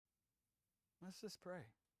Let's just pray.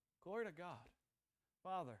 Glory to God.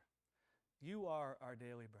 Father, you are our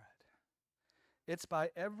daily bread. It's by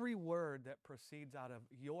every word that proceeds out of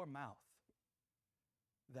your mouth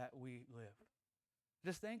that we live.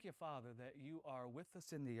 Just thank you, Father, that you are with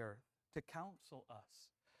us in the earth to counsel us,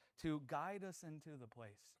 to guide us into the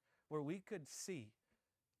place where we could see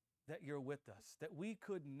that you're with us, that we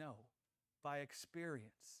could know by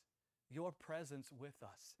experience your presence with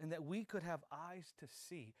us, and that we could have eyes to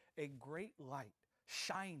see a great light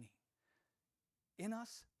shining in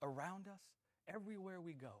us, around us, everywhere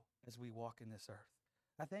we go as we walk in this earth.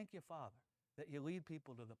 I thank you, Father, that you lead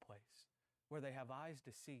people to the place where they have eyes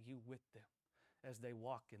to see you with them as they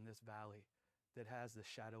walk in this valley that has the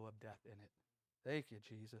shadow of death in it. Thank you,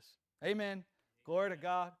 Jesus. Amen. Glory to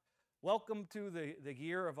God. Welcome to the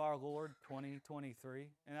year of our Lord, 2023.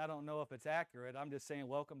 And I don't know if it's accurate. I'm just saying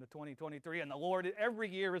welcome to 2023. And the Lord, every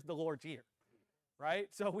year is the Lord's year, right?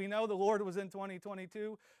 So we know the Lord was in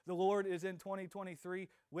 2022. The Lord is in 2023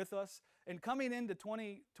 with us. And coming into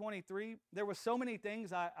 2023, there were so many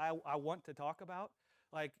things I want to talk about.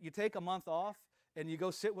 Like you take a month off and you go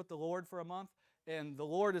sit with the Lord for a month. And the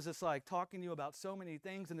Lord is just like talking to you about so many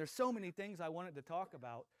things. And there's so many things I wanted to talk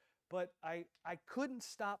about. But I couldn't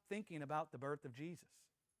stop thinking about the birth of Jesus.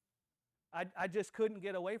 I just couldn't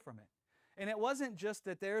get away from it. And it wasn't just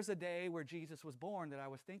that there's a day where Jesus was born that I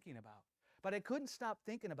was thinking about. But I couldn't stop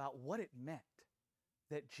thinking about what it meant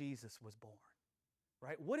that Jesus was born.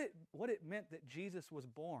 Right? What it meant that Jesus was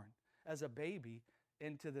born as a baby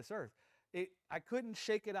into this earth. I couldn't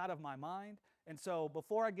shake it out of my mind. And so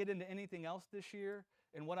before I get into anything else this year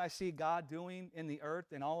and what I see God doing in the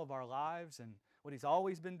earth in all of our lives and what he's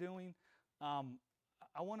always been doing, I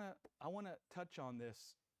want to touch on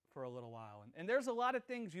this for a little while. And there's a lot of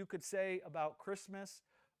things you could say about Christmas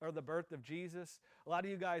or the birth of Jesus. A lot of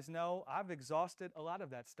you guys know I've exhausted a lot of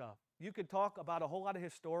that stuff. You could talk about a whole lot of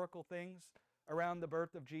historical things around the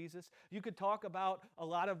birth of Jesus. You could talk about a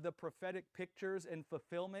lot of the prophetic pictures and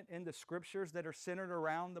fulfillment in the scriptures that are centered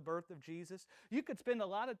around the birth of Jesus. You could spend a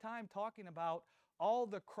lot of time talking about all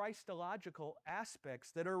the Christological aspects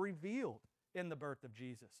that are revealed in the birth of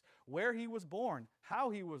Jesus, where he was born, how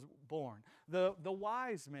he was born, the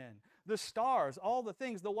wise men, the stars, all the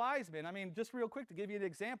things. The wise men, I mean, just real quick to give you an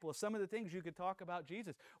example of some of the things you could talk about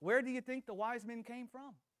Jesus. Where do you think the wise men came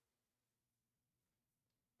from?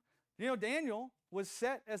 You know, Daniel was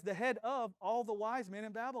set as the head of all the wise men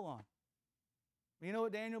in Babylon. You know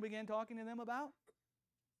what Daniel began talking to them about?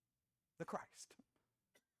 The Christ.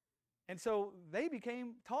 And so they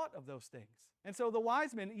became taught of those things. And so the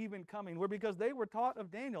wise men even coming were because they were taught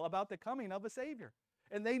of Daniel about the coming of a Savior.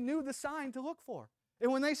 And they knew the sign to look for.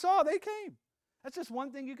 And when they saw, they came. That's just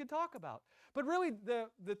one thing you could talk about. But really,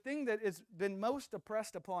 the thing that has been most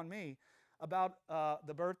impressed upon me about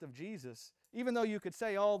the birth of Jesus, even though you could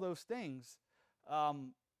say all those things,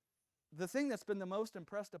 the thing that's been the most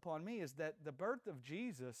impressed upon me is that the birth of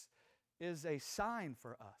Jesus is a sign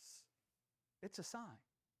for us. It's a sign.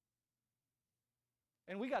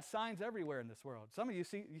 And we got signs everywhere in this world. Some of you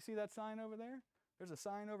see that sign over there? There's a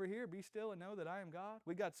sign over here, be still and know that I am God.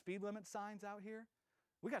 We got speed limit signs out here.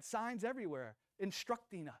 We got signs everywhere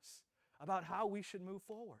instructing us about how we should move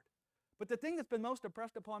forward. But the thing that's been most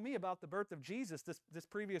impressed upon me about the birth of Jesus this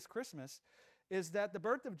previous Christmas is that the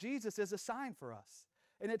birth of Jesus is a sign for us.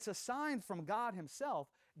 And it's a sign from God himself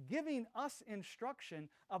giving us instruction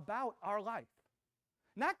about our life.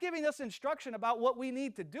 Not giving us instruction about what we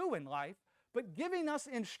need to do in life, but giving us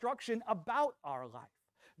instruction about our life,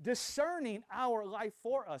 discerning our life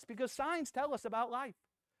for us, because signs tell us about life,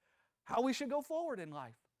 how we should go forward in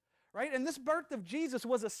life, right? And this birth of Jesus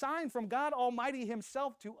was a sign from God Almighty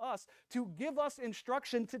himself to us to give us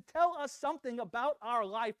instruction, to tell us something about our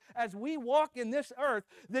life as we walk in this earth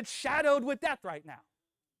that's shadowed with death right now,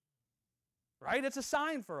 right? It's a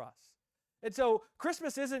sign for us. And so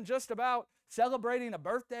Christmas isn't just about celebrating a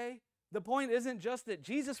birthday. The point isn't just that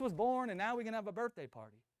Jesus was born and now we can have a birthday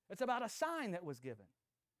party. It's about a sign that was given.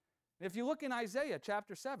 If you look in Isaiah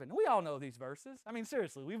chapter 7, we all know these verses. I mean,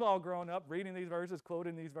 seriously, we've all grown up reading these verses,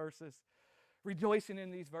 quoting these verses, rejoicing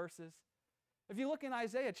in these verses. If you look in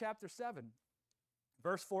Isaiah chapter 7,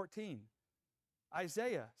 verse 14,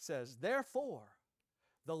 Isaiah says, "Therefore,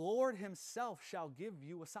 the Lord himself shall give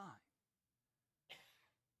you a sign."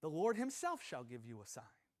 The Lord himself shall give you a sign.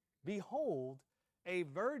 "Behold, a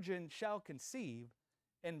virgin shall conceive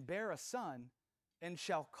and bear a son, and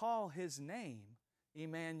shall call his name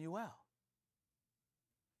Emmanuel."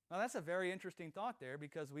 Now that's a very interesting thought there,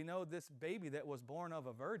 because we know this baby that was born of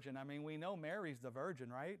a virgin. I mean, we know Mary's the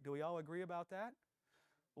virgin, right? Do we all agree about that?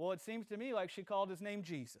 Well, it seems to me like she called his name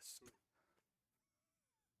Jesus.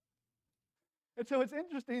 And so it's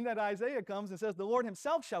interesting that Isaiah comes and says, the Lord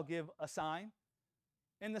himself shall give a sign,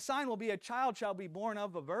 and the sign will be a child shall be born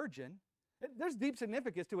of a virgin. There's deep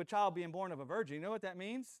significance to a child being born of a virgin. You know what that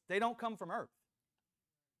means? They don't come from earth.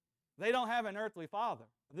 They don't have an earthly father.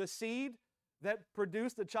 The seed that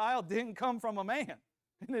produced the child didn't come from a man,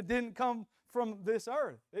 and it didn't come from this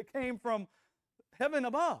earth. It came from heaven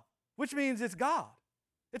above, which means it's God.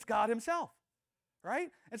 It's God himself, right?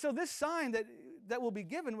 And so this sign that will be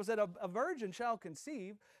given was that a virgin shall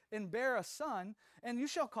conceive and bear a son, and you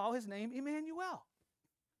shall call his name Emmanuel.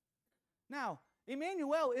 Now,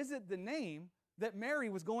 Emmanuel isn't the name that Mary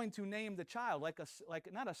was going to name the child, like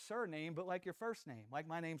not a surname, but like your first name, like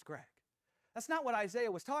my name's Greg. That's not what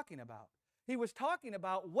Isaiah was talking about. He was talking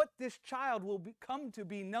about what this child will come to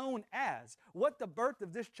be known as, what the birth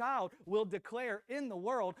of this child will declare in the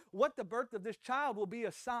world, what the birth of this child will be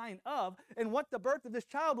a sign of, and what the birth of this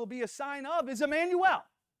child will be a sign of is Emmanuel.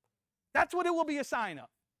 That's what it will be a sign of.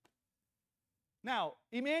 Now,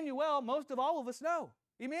 Emmanuel, most of all of us know.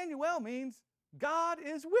 Emmanuel means God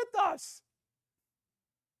is with us.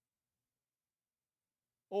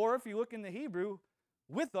 Or if you look in the Hebrew,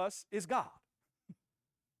 with us is God.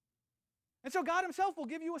 And so God himself will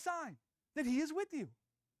give you a sign that he is with you,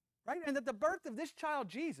 right? And that the birth of this child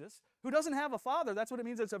Jesus, who doesn't have a father, that's what it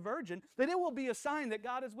means it's a virgin, that it will be a sign that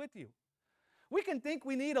God is with you. We can think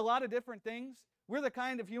we need a lot of different things. We're the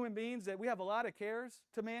kind of human beings that we have a lot of cares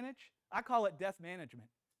to manage. I call it death management.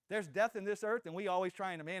 There's death in this earth and we always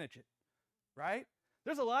trying to manage it, right?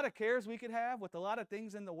 There's a lot of cares we could have with a lot of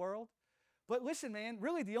things in the world. But listen, man,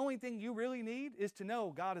 really the only thing you really need is to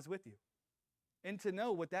know God is with you. And to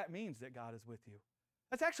know what that means that God is with you.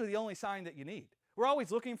 That's actually the only sign that you need. We're always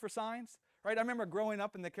looking for signs, right? I remember growing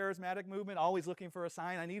up in the charismatic movement, always looking for a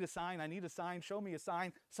sign. I need a sign. I need a sign. Show me a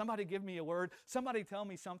sign. Somebody give me a word. Somebody tell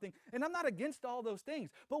me something. And I'm not against all those things.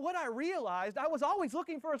 But what I realized, I was always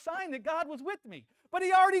looking for a sign that God was with me. But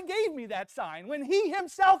he already gave me that sign when he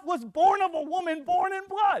himself was born of a woman born in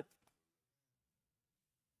blood.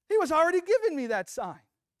 He was already giving me that sign.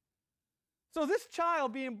 So this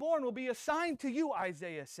child being born will be a sign to you,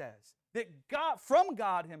 Isaiah says, that God, from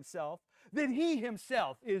God himself, that he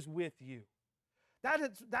himself is with you.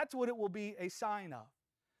 That's what it will be a sign of.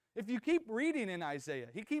 If you keep reading in Isaiah,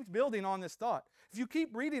 he keeps building on this thought. If you keep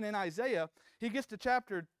reading in Isaiah, he gets to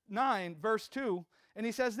chapter 9, verse 2, and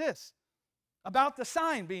he says this about the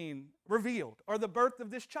sign being revealed, or the birth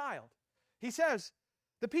of this child. He says,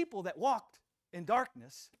 the people that walked in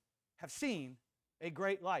darkness have seen a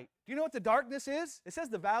great light. Do you know what the darkness is? It says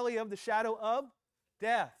the valley of the shadow of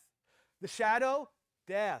death. The shadow,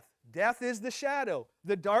 death. Death is the shadow.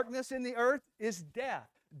 The darkness in the earth is death.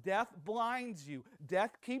 Death blinds you.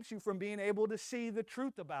 Death keeps you from being able to see the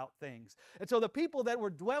truth about things. And so the people that were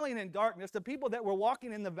dwelling in darkness, the people that were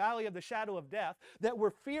walking in the valley of the shadow of death, that were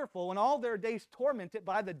fearful and all their days tormented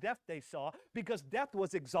by the death they saw because death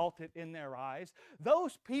was exalted in their eyes,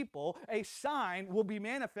 those people, a sign will be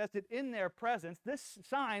manifested in their presence. This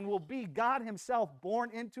sign will be God himself born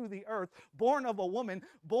into the earth, born of a woman,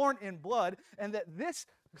 born in blood, and that this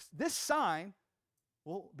sign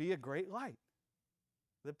will be a great light.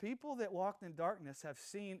 The people that walked in darkness have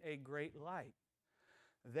seen a great light.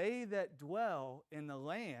 They that dwell in the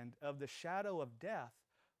land of the shadow of death,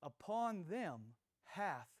 upon them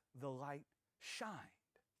hath the light shined.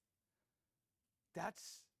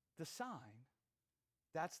 That's the sign.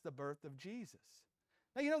 That's the birth of Jesus.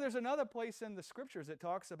 Now, you know, there's another place in the scriptures that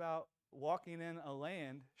talks about walking in a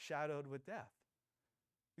land shadowed with death,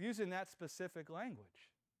 using that specific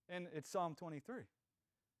language. And it's Psalm 23.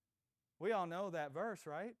 We all know that verse,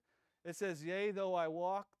 right? It says, yea, though I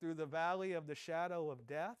walk through the valley of the shadow of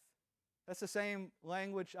death. That's the same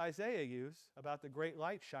language Isaiah used about the great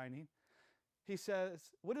light shining. He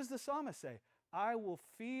says, what does the psalmist say? I will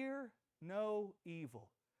fear no evil.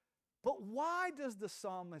 But why does the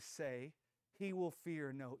psalmist say he will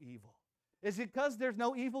fear no evil? Is it because there's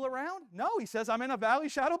no evil around? No, he says, I'm in a valley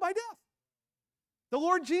shadowed by death. The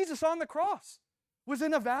Lord Jesus on the cross was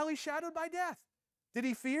in a valley shadowed by death. Did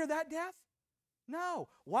he fear that death? No.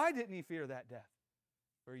 Why didn't he fear that death?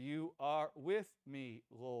 For you are with me,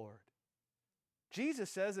 Lord. Jesus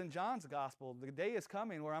says in John's gospel, the day is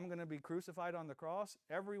coming where I'm going to be crucified on the cross.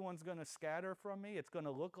 Everyone's going to scatter from me. It's going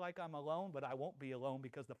to look like I'm alone, but I won't be alone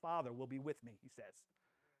because the Father will be with me, he says.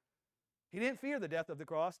 He didn't fear the death of the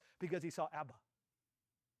cross because he saw Abba.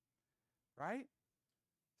 Right?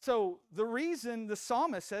 So the reason the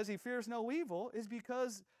psalmist says he fears no evil is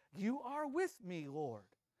because you are with me, Lord.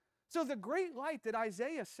 So the great light that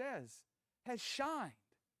Isaiah says has shined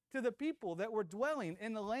to the people that were dwelling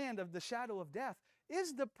in the land of the shadow of death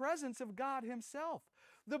is the presence of God himself.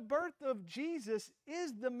 The birth of Jesus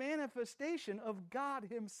is the manifestation of God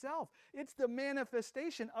Himself. It's the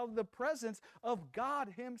manifestation of the presence of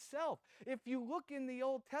God Himself. If you look in the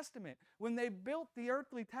Old Testament, when they built the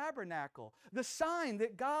earthly tabernacle, the sign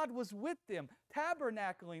that God was with them,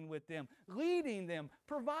 tabernacling with them, leading them,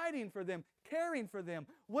 providing for them, caring for them,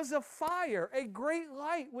 was a fire. A great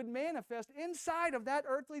light would manifest inside of that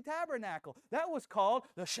earthly tabernacle. That was called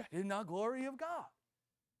the Shekinah glory of God.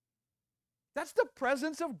 That's the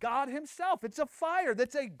presence of God Himself. It's a fire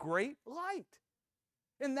that's a great light.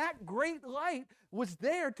 And that great light was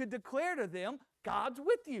there to declare to them, God's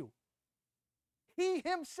with you. He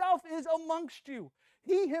Himself is amongst you.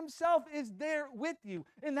 He Himself is there with you.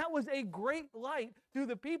 And that was a great light to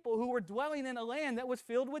the people who were dwelling in a land that was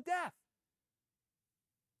filled with death.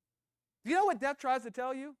 Do you know what death tries to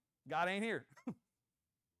tell you? God ain't here.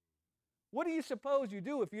 What do you suppose you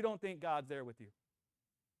do if you don't think God's there with you?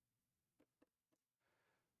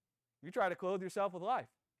 You try to clothe yourself with life.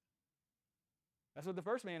 That's what the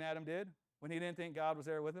first man, Adam, did when he didn't think God was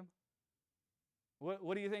there with him.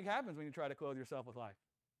 What do you think happens when you try to clothe yourself with life?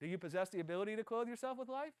 Do you possess the ability to clothe yourself with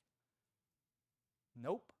life?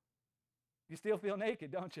 Nope. You still feel naked,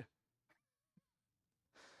 don't you?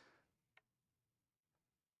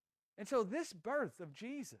 And so this birth of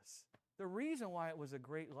Jesus, the reason why it was a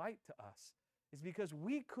great light to us is because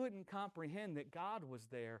we couldn't comprehend that God was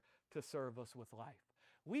there to serve us with life.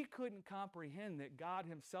 We couldn't comprehend that God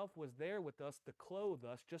Himself was there with us to clothe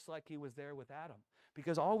us just like He was there with Adam.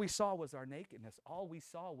 Because all we saw was our nakedness. All we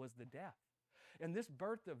saw was the death. And this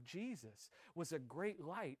birth of Jesus was a great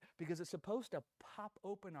light because it's supposed to pop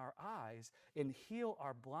open our eyes and heal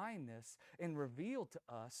our blindness and reveal to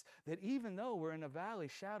us that even though we're in a valley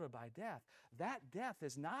shadowed by death, that death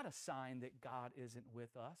is not a sign that God isn't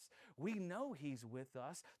with us. We know He's with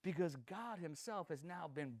us because God Himself has now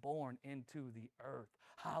been born into the earth.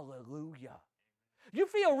 Hallelujah. You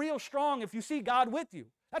feel real strong if you see God with you.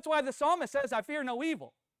 That's why the psalmist says, I fear no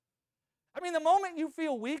evil. I mean, the moment you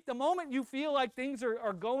feel weak, the moment you feel like things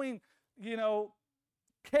are going,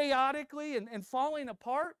 chaotically and falling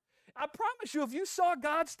apart, I promise you, if you saw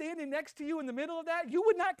God standing next to you in the middle of that, you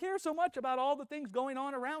would not care so much about all the things going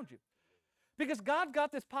on around you. Because God's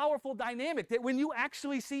got this powerful dynamic that when you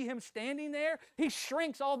actually see Him standing there, He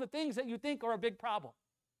shrinks all the things that you think are a big problem.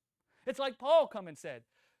 It's like Paul come and said.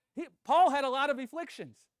 Paul had a lot of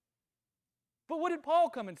afflictions. But what did Paul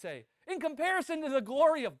come and say? In comparison to the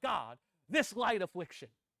glory of God, this light affliction.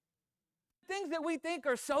 Things that we think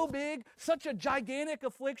are so big, such a gigantic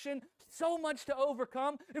affliction, so much to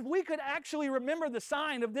overcome, if we could actually remember the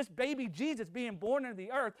sign of this baby Jesus being born into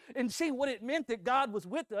the earth and see what it meant that God was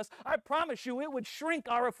with us, I promise you it would shrink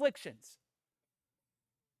our afflictions.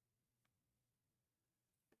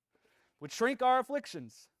 Would shrink our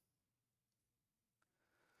afflictions.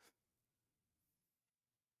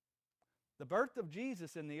 The birth of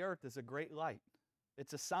Jesus in the earth is a great light.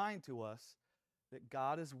 It's a sign to us that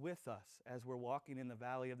God is with us as we're walking in the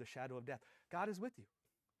valley of the shadow of death. God is with you.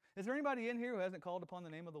 Is there anybody in here who hasn't called upon the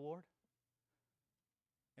name of the Lord?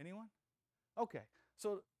 Anyone? Okay.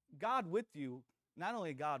 So God with you, not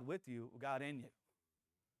only God with you, God in you.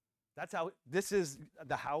 That's how, this is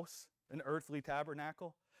the house, an earthly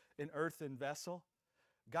tabernacle, an earthen vessel.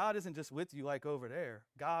 God isn't just with you like over there.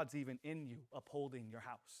 God's even in you, upholding your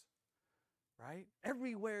house. Right?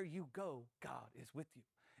 Everywhere you go, God is with you.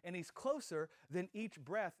 And He's closer than each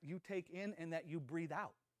breath you take in and that you breathe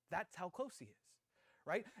out. That's how close He is.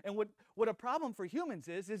 Right? And what a problem for humans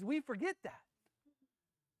is we forget that.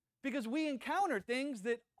 Because we encounter things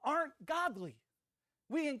that aren't godly.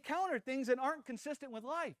 We encounter things that aren't consistent with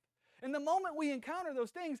life. And the moment we encounter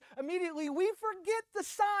those things, immediately we forget the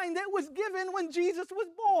sign that was given when Jesus was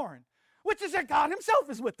born, which is that God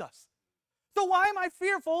Himself is with us. So why am I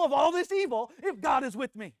fearful of all this evil if God is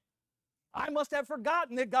with me? I must have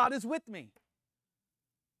forgotten that God is with me.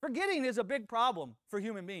 Forgetting is a big problem for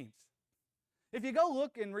human beings. If you go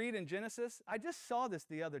look and read in Genesis, I just saw this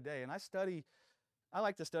the other day, and I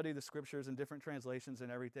like to study the scriptures in different translations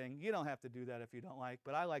and everything. You don't have to do that if you don't like,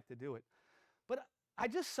 but I like to do it. But I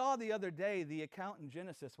just saw the other day the account in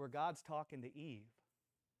Genesis where God's talking to Eve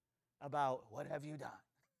about, what have you done?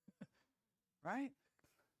 Right?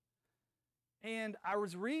 And I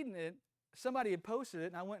was reading it, somebody had posted it,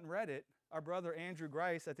 and I went and read it. Our brother Andrew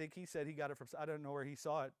Grice, I think he said he got it from, I don't know where he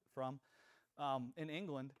saw it from, in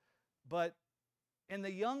England. But in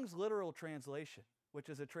the Young's Literal Translation, which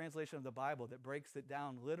is a translation of the Bible that breaks it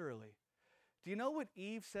down literally, do you know what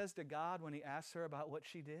Eve says to God when He asks her about what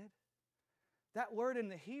she did? That word in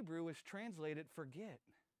the Hebrew is translated forget.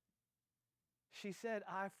 She said,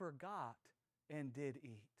 I forgot and did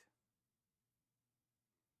eat.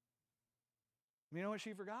 You know what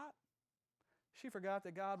she forgot? She forgot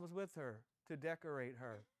that God was with her to decorate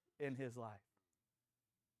her in his life.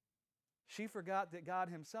 She forgot that God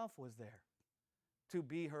himself was there to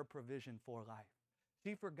be her provision for life.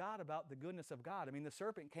 She forgot about the goodness of God. I mean, the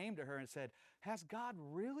serpent came to her and said, has God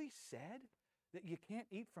really said that you can't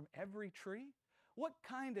eat from every tree? What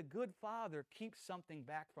kind of good father keeps something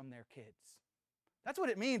back from their kids? That's what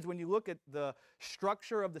it means when you look at the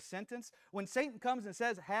structure of the sentence. When Satan comes and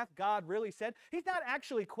says, hath God really said? He's not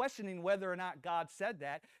actually questioning whether or not God said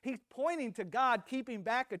that. He's pointing to God keeping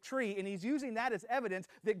back a tree, and he's using that as evidence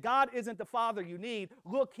that God isn't the father you need.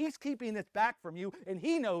 Look, he's keeping this back from you, and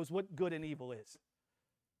he knows what good and evil is.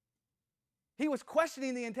 He was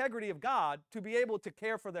questioning the integrity of God to be able to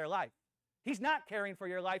care for their life. He's not caring for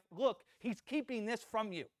your life. Look, he's keeping this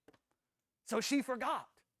from you. So she forgot.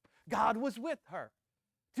 God was with her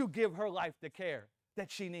to give her life the care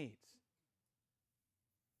that she needs.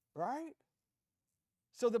 Right?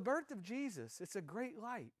 So the birth of Jesus, it's a great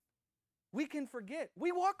light. We can forget.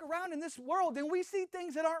 We walk around in this world and we see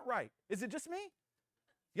things that aren't right. Is it just me?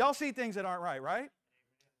 Y'all see things that aren't right?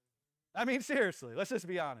 I mean, seriously, let's just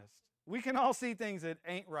be honest. We can all see things that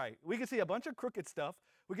ain't right. We can see a bunch of crooked stuff.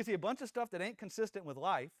 We can see a bunch of stuff that ain't consistent with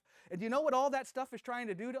life. And do you know what all that stuff is trying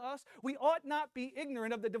to do to us? We ought not be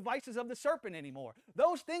ignorant of the devices of the serpent anymore.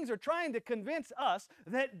 Those things are trying to convince us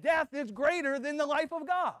that death is greater than the life of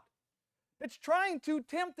God. It's trying to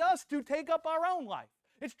tempt us to take up our own life.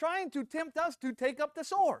 It's trying to tempt us to take up the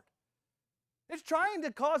sword. It's trying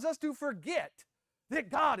to cause us to forget that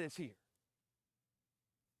God is here.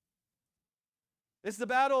 Is the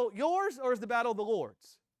battle yours or is the battle the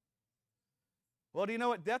Lord's? Well, do you know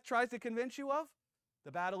what death tries to convince you of?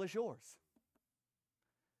 The battle is yours.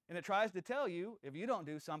 And it tries to tell you, if you don't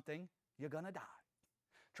do something, you're going to die.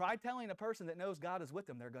 Try telling a person that knows God is with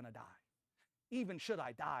them, they're going to die. Even should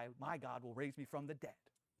I die, my God will raise me from the dead.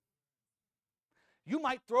 You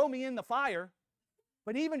might throw me in the fire,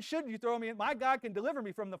 but even should you throw me in, my God can deliver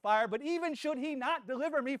me from the fire, but even should he not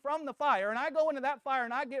deliver me from the fire, and I go into that fire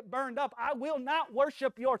and I get burned up, I will not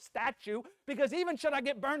worship your statue, because even should I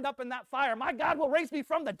get burned up in that fire, my God will raise me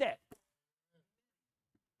from the dead.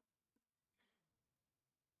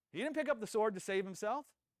 He didn't pick up the sword to save himself.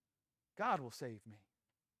 God will save me.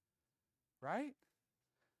 Right?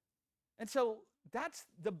 And so that's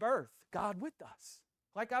the birth, God with us.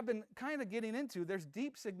 Like I've been kind of getting into, there's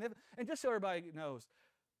deep significance. And just so everybody knows,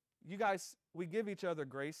 you guys, we give each other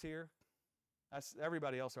grace here.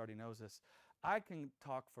 Everybody else already knows this. I can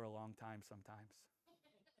talk for a long time sometimes.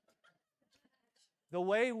 The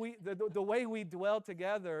way we dwell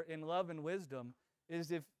together in love and wisdom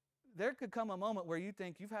is if there could come a moment where you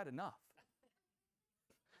think you've had enough.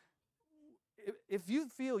 If you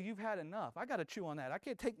feel you've had enough, I got to chew on that. I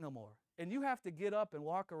can't take no more. And you have to get up and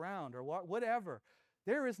walk around or whatever.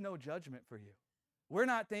 There is no judgment for you. We're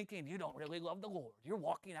not thinking you don't really love the Lord. You're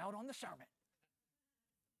walking out on the sermon.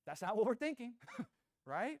 That's not what we're thinking,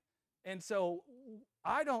 right? And so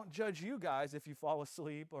I don't judge you guys if you fall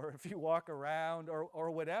asleep or if you walk around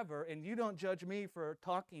or whatever, and you don't judge me for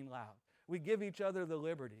talking loud. We give each other the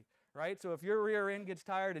liberty, right? So if your rear end gets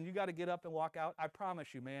tired and you got to get up and walk out, I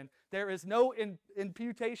promise you, man, there is no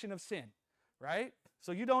imputation of sin, right?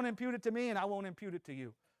 So you don't impute it to me and I won't impute it to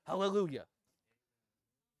you. Hallelujah.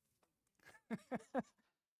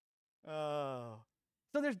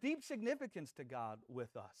 So there's deep significance to God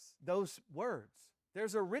with us. Those words.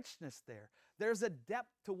 There's a richness there. There's a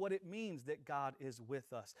depth to what it means that God is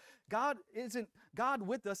with us. God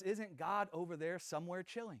with us isn't God over there somewhere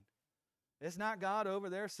chilling. It's not God over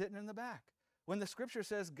there sitting in the back. When the scripture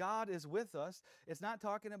says God is with us, it's not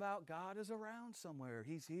talking about God is around somewhere.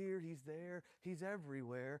 He's here, he's there, he's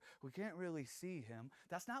everywhere. We can't really see him.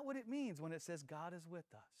 That's not what it means when it says God is with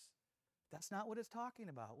us. That's not what it's talking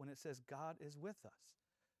about when it says God is with us.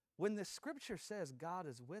 When the scripture says God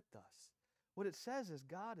is with us, what it says is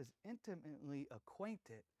God is intimately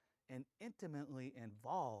acquainted and intimately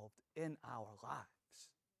involved in our lives,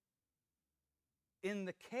 in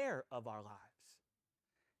the care of our lives,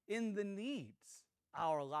 in the needs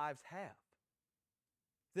our lives have,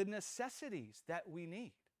 the necessities that we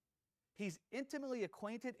need. He's intimately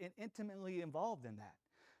acquainted and intimately involved in that.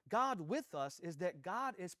 God with us is that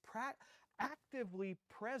God is actively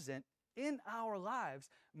present in our lives,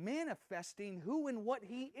 manifesting who and what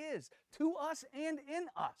he is to us and in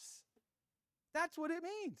us. That's what it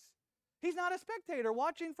means. He's not a spectator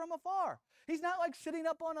watching from afar. He's not like sitting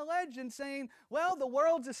up on a ledge and saying, well, the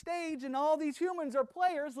world's a stage and all these humans are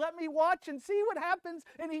players. Let me watch and see what happens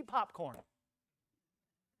and eat popcorn.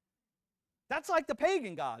 That's like the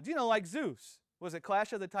pagan gods, like Zeus. Was it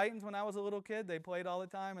Clash of the Titans when I was a little kid? They played all the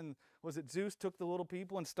time. And was it Zeus took the little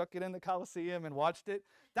people and stuck it in the Colosseum and watched it?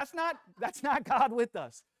 That's not God with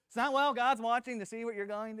us. It's not, well, God's watching to see what you're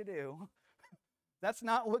going to do. That's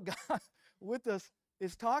not what God with us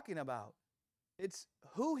is talking about. It's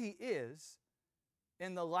who he is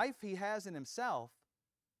and the life he has in himself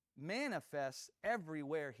manifests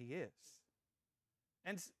everywhere he is.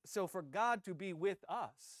 And so for God to be with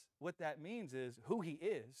us, what that means is who he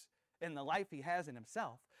is and the life he has in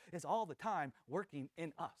himself is all the time working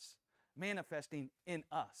in us, manifesting in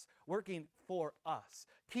us, working for us,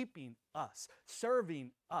 keeping us, serving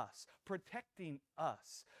us, protecting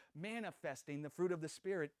us, manifesting the fruit of the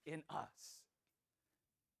Spirit in us.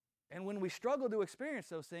 And when we struggle to experience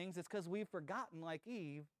those things, it's because we've forgotten, like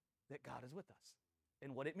Eve, that God is with us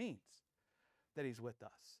and what it means that he's with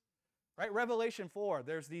us. Right? Revelation 4,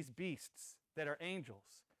 there's these beasts that are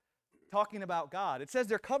angels talking about God. It says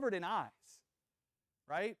they're covered in eyes,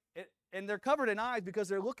 right? And they're covered in eyes because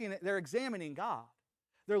they're examining God.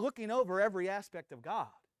 They're looking over every aspect of God.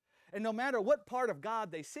 And no matter what part of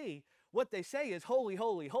God they see, what they say is, holy,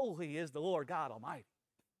 holy, holy is the Lord God Almighty,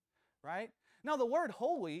 right? Now the word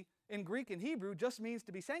holy in Greek and Hebrew just means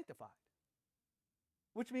to be sanctified,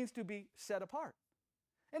 which means to be set apart.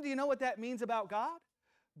 And do you know what that means about God?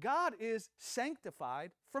 God is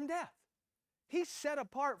sanctified from death. He's set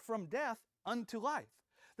apart from death unto life.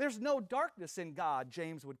 There's no darkness in God,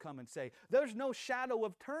 James would come and say. There's no shadow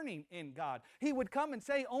of turning in God. He would come and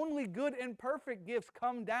say, only good and perfect gifts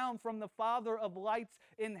come down from the Father of lights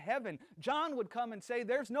in heaven. John would come and say,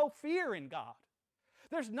 there's no fear in God.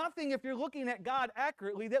 There's nothing, if you're looking at God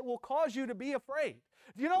accurately, that will cause you to be afraid.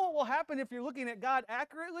 Do you know what will happen if you're looking at God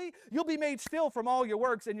accurately? You'll be made still from all your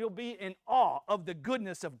works, and you'll be in awe of the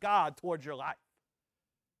goodness of God towards your life.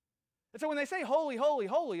 And so when they say, holy, holy,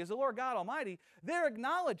 holy is the Lord God Almighty, they're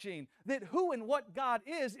acknowledging that who and what God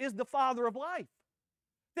is the Father of life.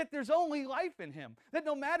 That there's only life in him. That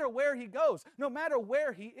no matter where he goes, no matter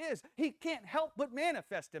where he is, he can't help but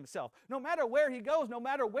manifest himself. No matter where he goes, no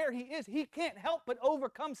matter where he is, he can't help but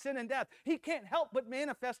overcome sin and death. He can't help but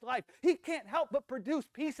manifest life. He can't help but produce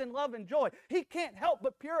peace and love and joy. He can't help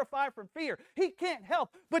but purify from fear. He can't help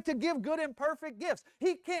but to give good and perfect gifts.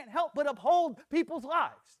 He can't help but uphold people's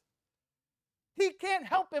lives. He can't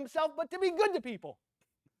help himself but to be good to people.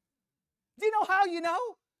 Do you know how you know?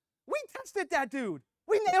 We tested that dude.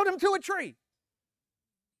 We nailed him to a tree.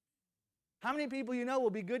 How many people you know will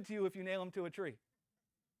be good to you if you nail him to a tree?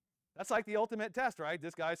 That's like the ultimate test, right?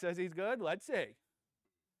 This guy says he's good. Let's see.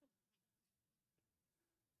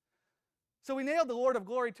 So we nailed the Lord of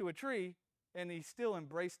glory to a tree, and he still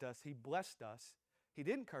embraced us. He blessed us. He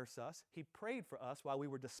didn't curse us. He prayed for us while we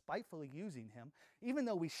were despitefully using him. Even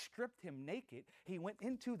though we stripped him naked, he went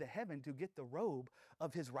into the heaven to get the robe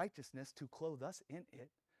of his righteousness to clothe us in it,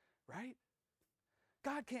 right?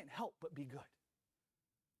 God can't help but be good.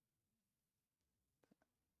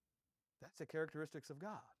 That's the characteristics of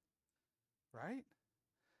God, right?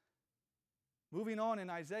 Moving on in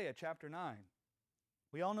Isaiah chapter 9.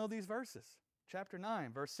 We all know these verses. Chapter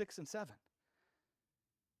 9, verse 6 and 7.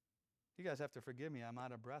 You guys have to forgive me. I'm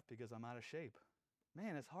out of breath because I'm out of shape.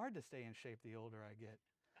 Man, it's hard to stay in shape the older I get.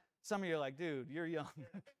 Some of you are like, dude, you're young.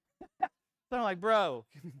 So I'm like, bro,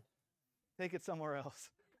 take it somewhere else.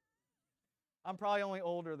 I'm probably only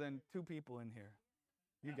older than 2 people in here.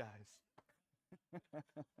 You guys.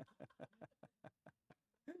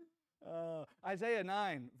 Isaiah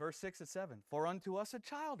 9, verse 6 and 7. For unto us a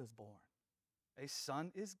child is born, a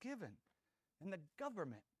son is given, and the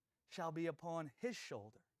government shall be upon his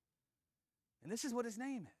shoulder. And this is what his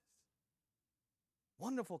name is.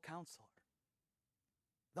 Wonderful Counselor,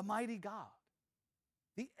 the mighty God,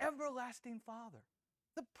 the everlasting Father,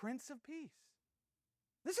 the Prince of Peace.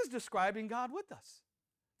 This is describing God with us.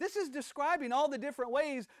 This is describing all the different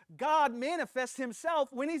ways God manifests himself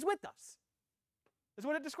when he's with us. That's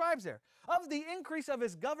what it describes there. Of the increase of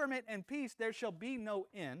his government and peace there shall be no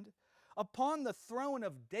end, upon the throne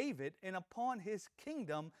of David and upon his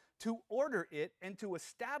kingdom, to order it and to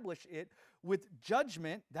establish it with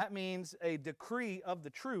judgment, that means a decree of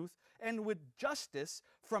the truth, and with justice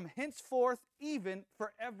from henceforth even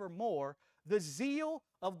forevermore. The zeal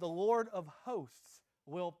of the Lord of hosts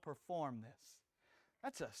will perform this.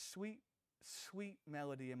 That's a sweet, sweet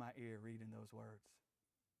melody in my ear reading those words.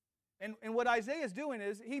 And what Isaiah is doing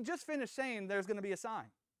is, he just finished saying there's going to be a sign.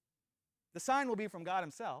 The sign will be from God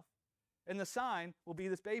himself, and the sign will be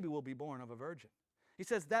this baby will be born of a virgin. He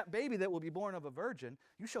says that baby that will be born of a virgin,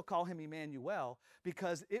 you shall call him Emmanuel,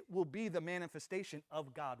 because it will be the manifestation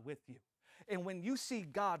of God with you. And when you see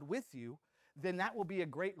God with you, then that will be a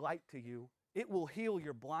great light to you it will heal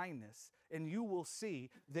your blindness, and you will see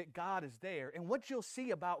that God is there. And what you'll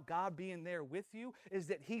see about God being there with you is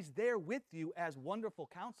that He's there with you as wonderful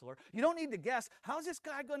counselor. You don't need to guess, how's this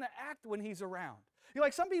guy going to act when he's around? You're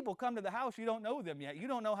like, some people come to the house, you don't know them yet. You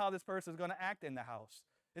don't know how this person is going to act in the house.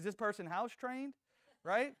 Is this person house trained,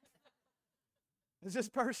 right? Is this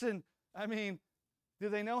person, do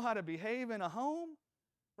they know how to behave in a home?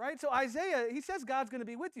 Right? So Isaiah, he says God's going to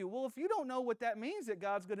be with you. Well, if you don't know what that means, that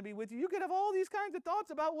God's going to be with you, you could have all these kinds of thoughts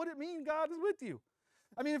about what it means God is with you.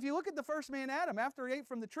 If you look at the first man, Adam, after he ate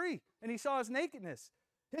from the tree and he saw his nakedness,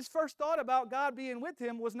 his first thought about God being with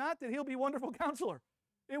him was not that he'll be wonderful counselor.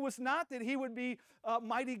 It was not that he would be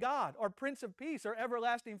mighty God or Prince of Peace or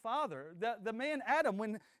everlasting Father. The man Adam,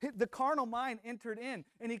 when the carnal mind entered in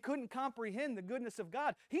and he couldn't comprehend the goodness of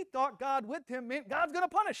God, he thought God with him meant God's going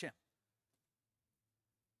to punish him.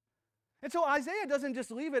 And so Isaiah doesn't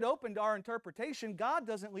just leave it open to our interpretation. God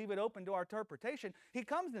doesn't leave it open to our interpretation. He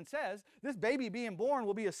comes and says, this baby being born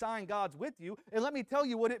will be a sign God's with you. And let me tell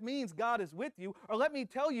you what it means God is with you. Or let me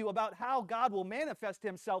tell you about how God will manifest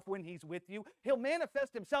Himself when He's with you. He'll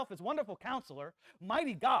manifest Himself as wonderful counselor,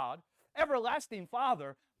 mighty God, everlasting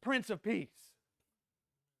Father, Prince of Peace.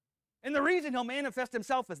 And the reason He'll manifest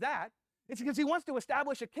Himself as that is because He wants to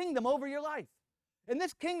establish a kingdom over your life. And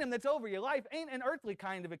this kingdom that's over your life ain't an earthly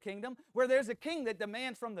kind of a kingdom where there's a king that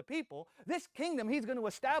demands from the people. This kingdom He's going to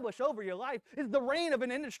establish over your life is the reign of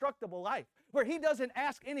an indestructible life, where He doesn't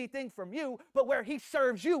ask anything from you, but where He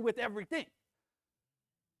serves you with everything.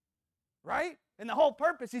 Right? And the whole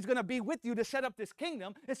purpose He's going to be with you to set up this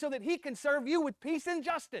kingdom is so that He can serve you with peace and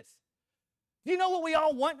justice. Do you know what we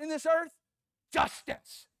all want in this earth?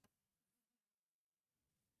 Justice.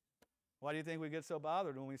 Why do you think we get so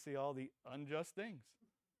bothered when we see all the unjust things?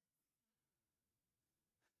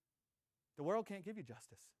 The world can't give you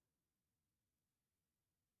justice.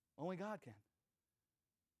 Only God can.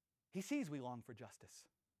 He sees we long for justice.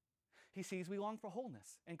 He sees we long for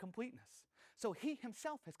wholeness and completeness. So He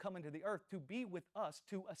Himself has come into the earth to be with us,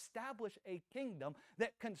 to establish a kingdom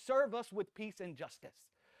that can serve us with peace and justice.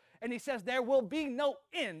 And He says there will be no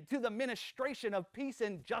end to the ministration of peace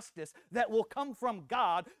and justice that will come from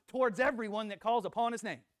God towards everyone that calls upon His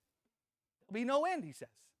name. There will be no end, He says.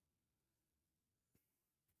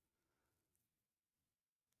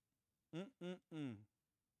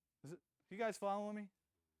 You guys following me?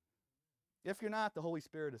 If you're not, the Holy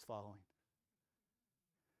Spirit is following.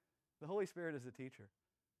 The Holy Spirit is the teacher,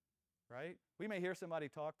 right? We may hear somebody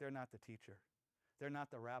talk, they're not the teacher. They're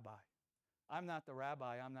not the rabbi. I'm not the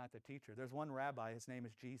rabbi, I'm not the teacher. There's one rabbi, His name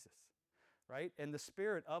is Jesus, right? And the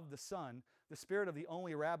Spirit of the Son, the Spirit of the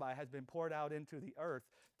only rabbi has been poured out into the earth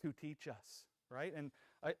to teach us, right? And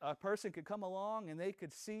a person could come along and they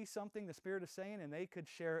could see something the Spirit is saying and they could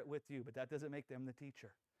share it with you, but that doesn't make them the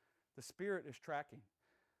teacher. The Spirit is tracking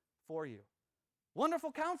for you.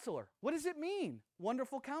 Wonderful Counselor. What does it mean?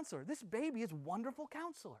 Wonderful Counselor. This baby is Wonderful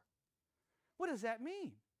Counselor. What does that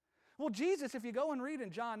mean? Well, Jesus, if you go and read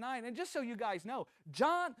in John 9, and just so you guys know,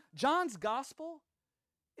 John's gospel,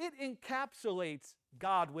 it encapsulates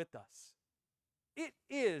God with us. It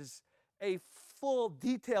is a full,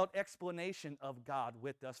 detailed explanation of God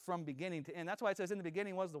with us from beginning to end. That's why it says in the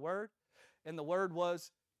beginning was the Word, and the Word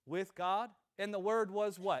was with God, and the Word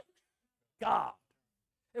was what? God.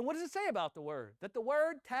 And what does it say about the Word? That the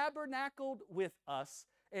Word tabernacled with us,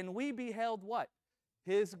 and we beheld what?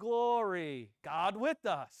 His glory. God with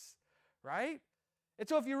us. Right? And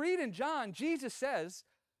so if you read in John, Jesus says,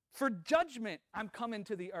 for judgment I'm coming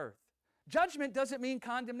to the earth. Judgment doesn't mean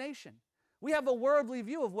condemnation. We have a worldly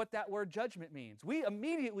view of what that word judgment means. We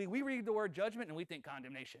read the word judgment and we think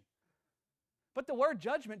condemnation. But the word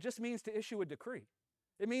judgment just means to issue a decree.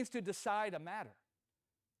 It means to decide a matter.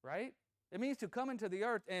 Right? It means to come into the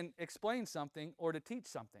earth and explain something or to teach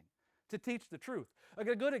something. To teach the truth. A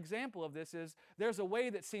good example of this is there's a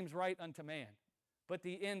way that seems right unto man, but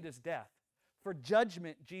the end is death. For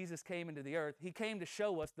judgment, Jesus came into the earth. He came to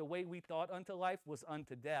show us the way we thought unto life was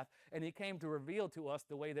unto death, and He came to reveal to us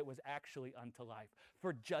the way that was actually unto life.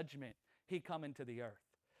 For judgment, He come into the earth.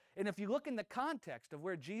 And if you look in the context of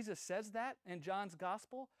where Jesus says that in John's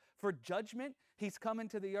gospel, for judgment, He's come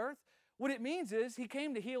into the earth, what it means is He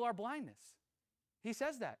came to heal our blindness. He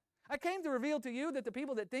says that. I came to reveal to you that the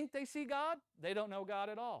people that think they see God, they don't know God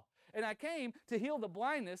at all. And I came to heal the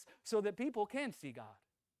blindness so that people can see God.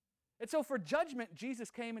 And so for judgment, Jesus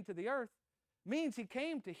came into the earth means He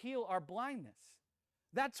came to heal our blindness.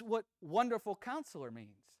 That's what Wonderful Counselor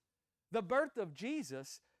means. The birth of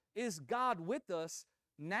Jesus is God with us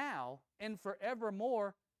now and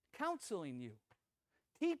forevermore, counseling you,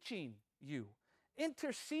 teaching you,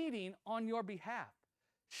 interceding on your behalf,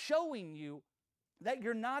 showing you that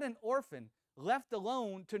you're not an orphan left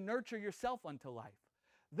alone to nurture yourself unto life.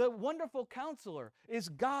 The wonderful counselor is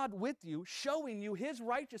God with you, showing you his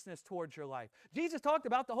righteousness towards your life. Jesus talked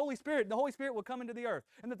about the Holy Spirit, and the Holy Spirit would come into the earth,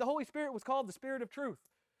 and that the Holy Spirit was called the Spirit of truth.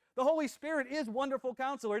 The Holy Spirit is wonderful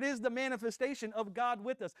counselor. It is the manifestation of God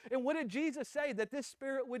with us. And what did Jesus say that this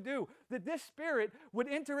Spirit would do? That this Spirit would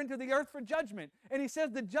enter into the earth for judgment. And he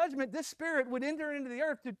says the judgment this Spirit would enter into the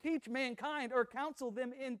earth to teach mankind or counsel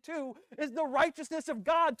them into is the righteousness of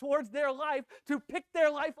God towards their life, to pick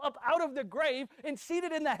their life up out of the grave and seat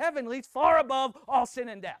it in the heavenlies far above all sin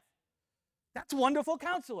and death. That's wonderful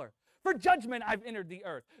counselor. For judgment I've entered the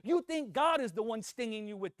earth. You think God is the one stinging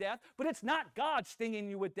you with death, but it's not God stinging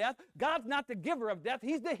you with death. God's not the giver of death.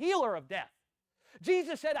 He's the healer of death.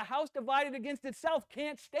 Jesus said a house divided against itself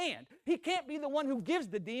can't stand. He can't be the one who gives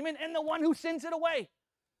the demon and the one who sends it away.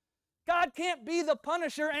 God can't be the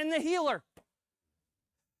punisher and the healer.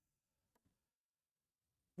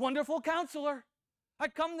 Wonderful counselor. I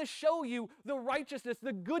come to show you the righteousness,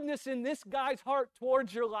 the goodness in this guy's heart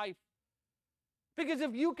towards your life. Because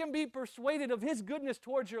if you can be persuaded of his goodness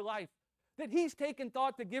towards your life, that he's taken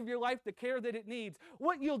thought to give your life the care that it needs,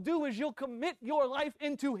 what you'll do is you'll commit your life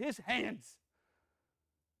into his hands.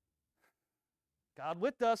 God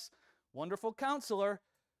with us, wonderful counselor.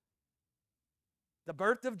 The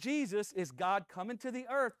birth of Jesus is God coming to the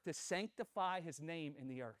earth to sanctify his name in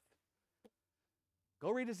the earth. Go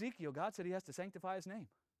read Ezekiel. God said he has to sanctify his name.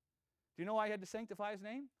 Do you know why he had to sanctify his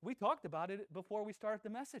name? We talked about it before we started the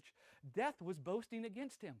message. Death was boasting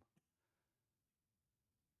against him.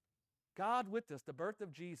 God with us, the birth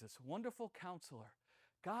of Jesus, wonderful counselor.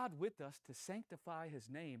 God with us to sanctify his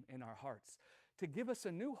name in our hearts, to give us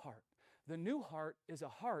a new heart. The new heart is a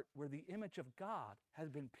heart where the image of God has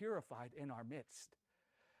been purified in our midst,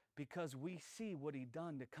 because we see what he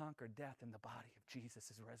done to conquer death in the body of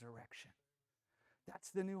Jesus' resurrection. That's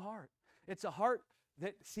the new heart. It's a heart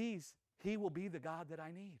that sees he will be the God that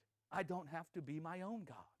I need. I don't have to be my own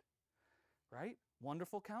God. Right?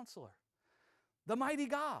 Wonderful counselor. The mighty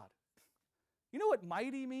God. You know what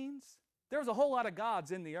mighty means? There was a whole lot of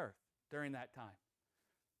gods in the earth during that time.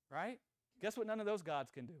 Right? Guess what none of those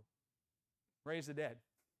gods can do? Raise the dead.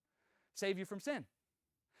 Save you from sin.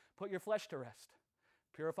 Put your flesh to rest.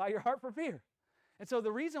 Purify your heart for fear. And so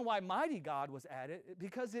the reason why mighty God was added,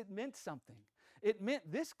 because it meant something. It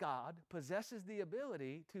meant this God possesses the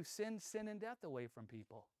ability to send sin and death away from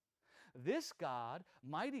people. This God,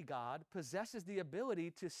 mighty God, possesses the ability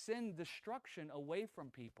to send destruction away from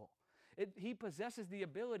people. He possesses the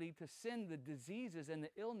ability to send the diseases and the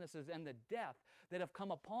illnesses and the death that have come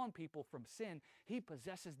upon people from sin. He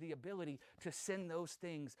possesses the ability to send those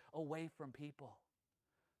things away from people.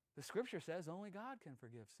 The scripture says only God can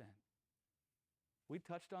forgive sin. We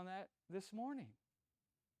touched on that this morning.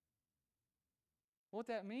 What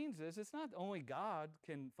that means is it's not only God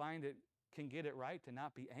can get it right to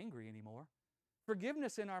not be angry anymore.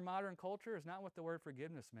 Forgiveness in our modern culture is not what the word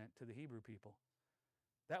forgiveness meant to the Hebrew people.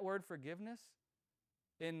 That word forgiveness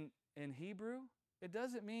in Hebrew, it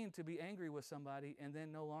doesn't mean to be angry with somebody and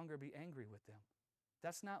then no longer be angry with them.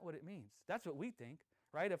 That's not what it means. That's what we think,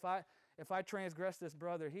 right? If I transgress this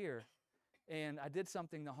brother here and I did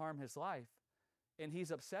something to harm his life and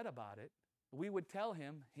he's upset about it, we would tell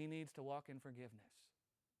him he needs to walk in forgiveness.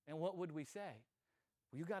 And what would we say?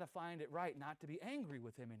 Well, you got to find it right not to be angry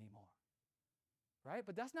with him anymore. Right?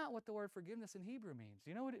 But that's not what the word forgiveness in Hebrew means.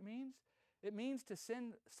 You know what it means? It means to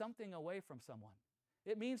send something away from someone.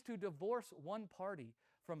 It means to divorce one party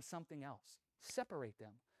from something else. Separate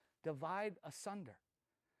them. Divide asunder.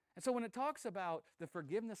 And so when it talks about the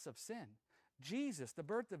forgiveness of sin, Jesus, the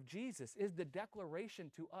birth of Jesus, is the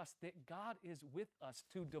declaration to us that God is with us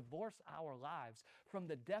to divorce our lives from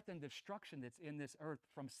the death and destruction that's in this earth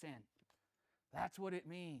from sin. That's what it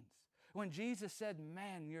means. When Jesus said,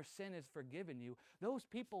 man, your sin is forgiven you, those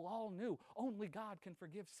people all knew only God can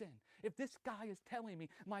forgive sin. If this guy is telling me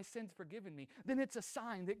my sin's forgiven me, then it's a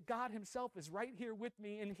sign that God himself is right here with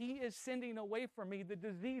me and he is sending away from me the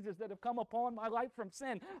diseases that have come upon my life from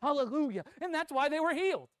sin. Hallelujah. And that's why they were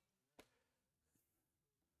healed.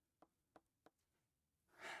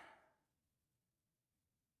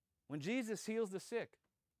 When Jesus heals the sick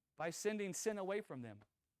by sending sin away from them,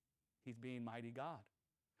 he's being mighty God.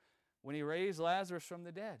 When he raised Lazarus from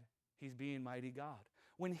the dead, he's being mighty God.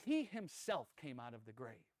 When he himself came out of the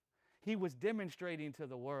grave, he was demonstrating to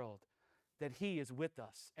the world that he is with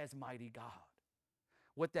us as mighty God.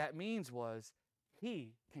 What that means was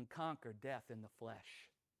he can conquer death in the flesh.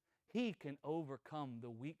 He can overcome the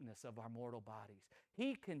weakness of our mortal bodies.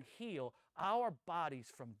 He can heal our bodies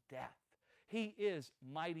from death. He is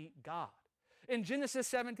mighty God. In Genesis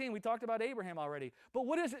 17, we talked about Abraham already. But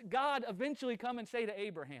what does God eventually come and say to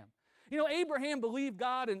Abraham? You know, Abraham believed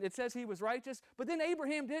God, and it says he was righteous, but then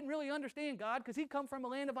Abraham didn't really understand God because he come from a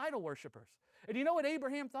land of idol worshipers. And you know what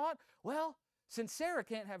Abraham thought? Well, since Sarah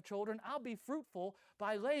can't have children, I'll be fruitful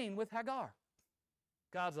by laying with Hagar.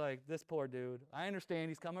 God's like, this poor dude, I understand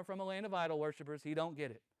he's coming from a land of idol worshipers. He don't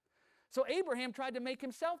get it. So Abraham tried to make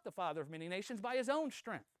himself the father of many nations by his own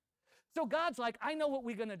strength. So God's like, I know what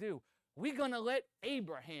we're going to do. We're going to let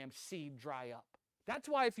Abraham's seed dry up. That's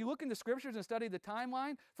why if you look in the scriptures and study the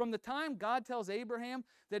timeline, from the time God tells Abraham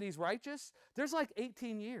that he's righteous, there's like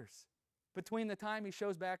 18 years between the time he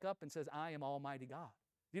shows back up and says, I am Almighty God.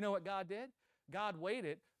 Do you know what God did? God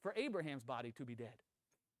waited for Abraham's body to be dead.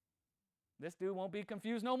 This dude won't be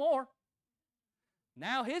confused no more.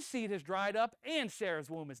 Now his seed has dried up and Sarah's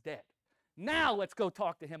womb is dead. Now let's go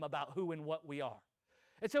talk to him about who and what we are.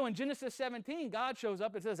 And so in Genesis 17, God shows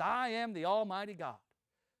up and says, I am the Almighty God.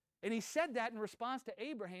 And he said that in response to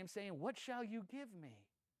Abraham saying, what shall you give me?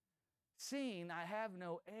 Seeing I have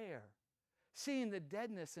no heir, seeing the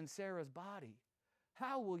deadness in Sarah's body,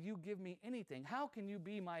 how will you give me anything? How can you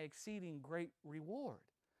be my exceeding great reward?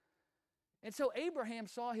 And so Abraham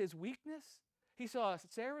saw his weakness. He saw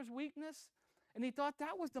Sarah's weakness, and he thought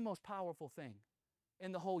that was the most powerful thing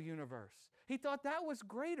in the whole universe. He thought that was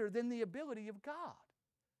greater than the ability of God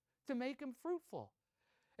to make him fruitful.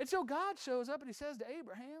 And so God shows up and he says to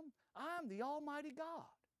Abraham, I'm the Almighty God.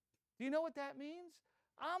 Do you know what that means?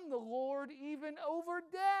 I'm the Lord even over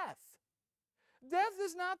death. Death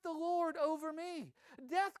is not the Lord over me.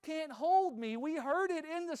 Death can't hold me. We heard it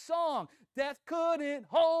in the song. Death couldn't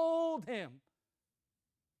hold him.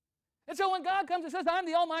 And so when God comes and says, I'm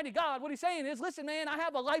the Almighty God, what he's saying is, listen, man, I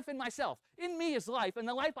have a life in myself. In me is life, and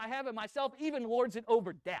the life I have in myself even lords it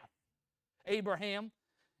over death, Abraham.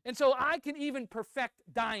 And so I can even perfect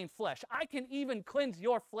dying flesh. I can even cleanse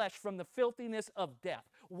your flesh from the filthiness of death.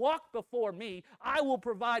 Walk before me. I will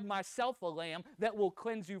provide myself a lamb that will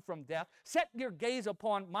cleanse you from death. Set your gaze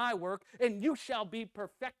upon my work, and you shall be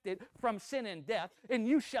perfected from sin and death, and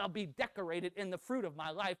you shall be decorated in the fruit of my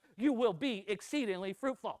life. You will be exceedingly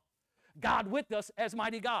fruitful. God with us as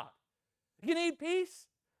mighty God. You need peace?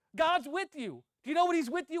 God's with you. Do you know what he's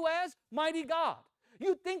with you as? Mighty God.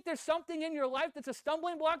 You think there's something in your life that's a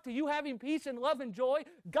stumbling block to you having peace and love and joy?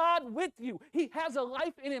 God with you. He has a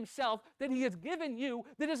life in himself that he has given you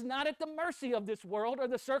that is not at the mercy of this world or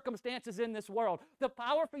the circumstances in this world. The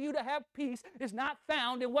power for you to have peace is not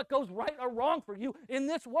found in what goes right or wrong for you in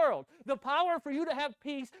this world. The power for you to have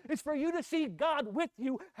peace is for you to see God with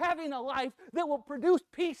you, having a life that will produce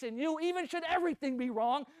peace in you, even should everything be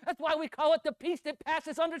wrong. That's why we call it the peace that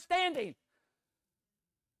passes understanding.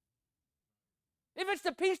 If it's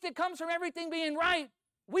the peace that comes from everything being right,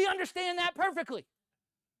 we understand that perfectly.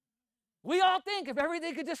 We all think if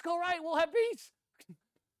everything could just go right, we'll have peace.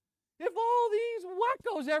 If all these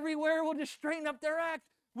wackos everywhere will just straighten up their act,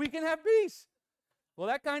 we can have peace. Well,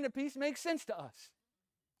 that kind of peace makes sense to us.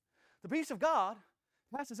 The peace of God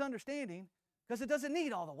passes understanding because it doesn't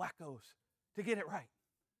need all the wackos to get it right.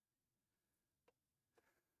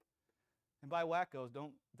 And by wackos,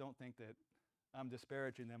 don't think that I'm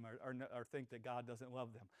disparaging them or think that God doesn't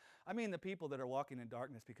love them. I mean the people that are walking in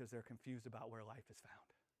darkness because they're confused about where life is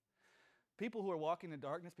found. People who are walking in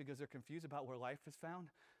darkness because they're confused about where life is found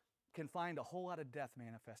can find a whole lot of death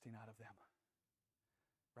manifesting out of them.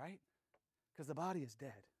 Right? Because the body is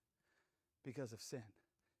dead because of sin.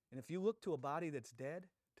 And if you look to a body that's dead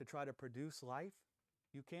to try to produce life,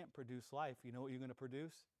 you can't produce life. You know what you're going to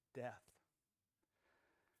produce? Death.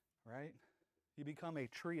 Right? You become a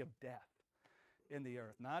tree of death in the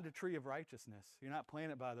earth, not a tree of righteousness. You're not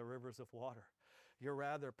planted by the rivers of water. You're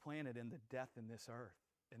rather planted in the death in this earth.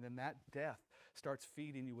 And then that death starts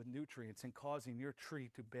feeding you with nutrients and causing your tree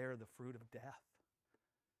to bear the fruit of death.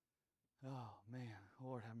 Oh man,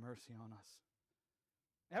 Lord have mercy on us.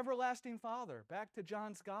 Everlasting Father, back to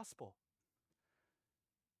John's gospel.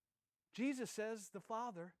 Jesus says the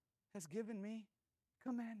Father has given me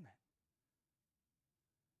commandment.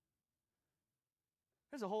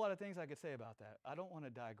 There's a whole lot of things I could say about that. I don't want to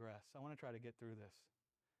digress. I want to try to get through this.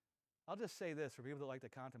 I'll just say this for people that like to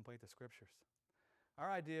contemplate the scriptures.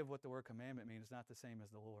 Our idea of what the word commandment means is not the same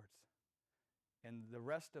as the Lord's. And the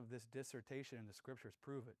rest of this dissertation in the scriptures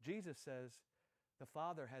prove it. Jesus says, the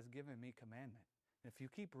Father has given me commandment. And if you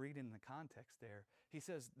keep reading the context there, he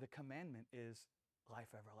says the commandment is life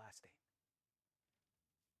everlasting.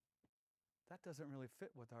 That doesn't really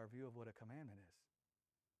fit with our view of what a commandment is.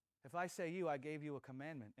 If I say I gave you a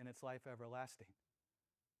commandment and it's life everlasting,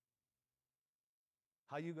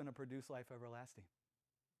 how are you going to produce life everlasting?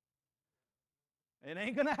 It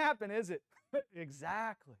ain't going to happen, is it?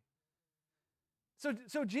 Exactly.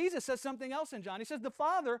 So Jesus says something else in John. He says the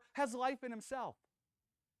Father has life in himself.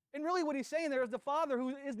 And really what he's saying there is the Father who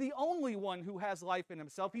is the only one who has life in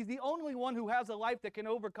himself. He's the only one who has a life that can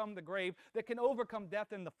overcome the grave, that can overcome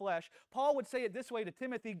death in the flesh. Paul would say it this way to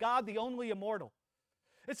Timothy, God the only immortal.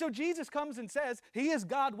 And so Jesus comes and says, he is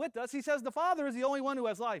God with us. He says the Father is the only one who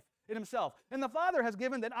has life in himself. And the Father has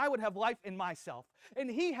given that I would have life in myself. And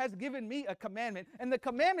he has given me a commandment. And the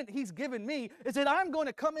commandment he's given me is that I'm going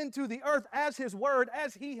to come into the earth as his word,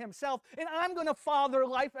 as he himself. And I'm going to father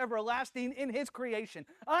life everlasting in his creation.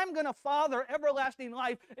 I'm going to father everlasting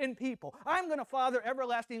life in people. I'm going to father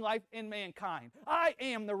everlasting life in mankind. I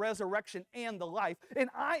am the resurrection and the life.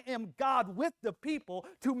 And I am God with the people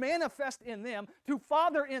to manifest in them, to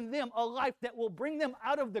father in them a life that will bring them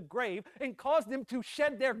out of the grave and cause them to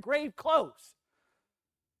shed their grave clothes.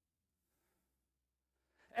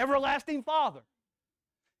 Everlasting Father.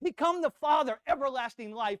 He come to father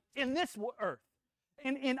everlasting life in this earth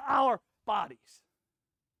and in our bodies.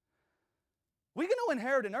 We're going to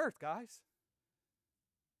inherit an earth, guys.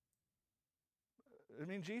 I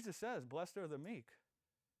mean, Jesus says, blessed are the meek.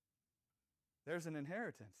 There's an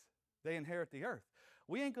inheritance. They inherit the earth.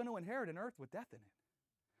 We ain't going to inherit an earth with death in it.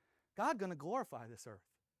 God's going to glorify this earth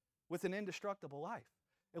with an indestructible life.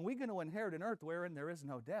 And we're going to inherit an earth wherein there is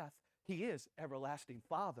no death. He is everlasting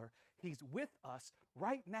Father. He's with us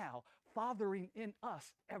right now, fathering in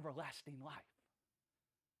us everlasting life.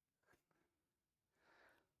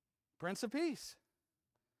 Prince of Peace.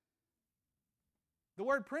 The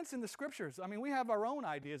word prince in the scriptures, I mean, we have our own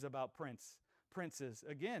ideas about princes.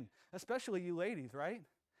 Again, especially you ladies, right?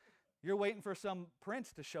 You're waiting for some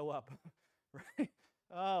prince to show up, right?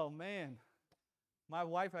 Oh, man. My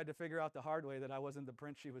wife had to figure out the hard way that I wasn't the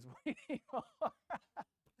prince she was waiting for.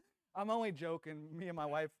 I'm only joking. Me and my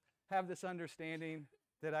wife have this understanding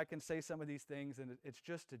that I can say some of these things and it's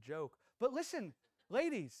just a joke. But listen,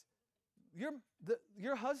 ladies,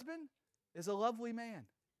 your husband is a lovely man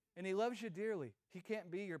and he loves you dearly. He can't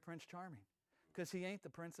be your Prince Charming because he ain't the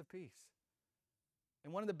Prince of Peace.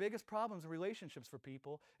 And one of the biggest problems in relationships for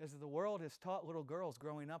people is that the world has taught little girls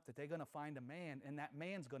growing up that they're going to find a man and that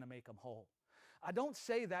man's going to make them whole. I don't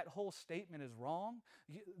say that whole statement is wrong.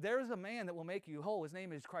 There's a man that will make you whole. His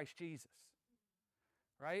name is Christ Jesus,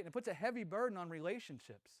 right? And it puts a heavy burden on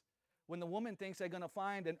relationships when the woman thinks they're going to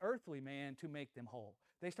find an earthly man to make them whole.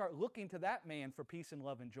 They start looking to that man for peace and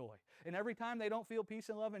love and joy. And every time they don't feel peace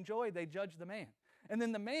and love and joy, they judge the man. And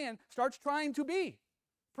then the man starts trying to be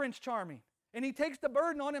Prince Charming. And he takes the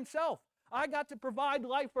burden on himself. I got to provide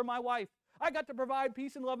life for my wife. I got to provide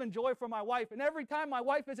peace and love and joy for my wife. And every time my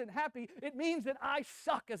wife isn't happy, it means that I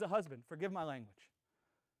suck as a husband. Forgive my language.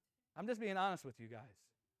 I'm just being honest with you guys.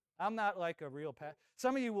 I'm not like a real pastor.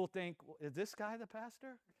 Some of you will think, well, is this guy the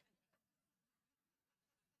pastor?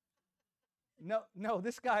 No,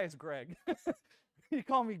 this guy is Greg. You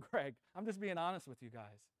call me Greg. I'm just being honest with you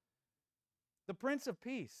guys. The Prince of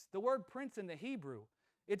Peace, the word prince in the Hebrew,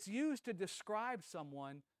 it's used to describe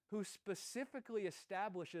someone who specifically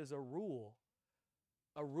establishes a rule,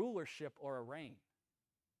 a rulership, or a reign.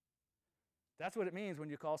 That's what it means when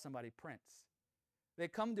you call somebody prince. They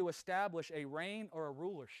come to establish a reign or a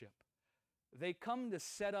rulership. They come to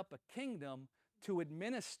set up a kingdom to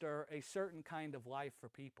administer a certain kind of life for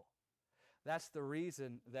people. That's the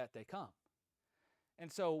reason that they come.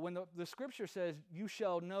 And so when the scripture says, you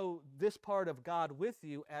shall know this part of God with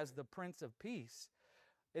you as the Prince of Peace,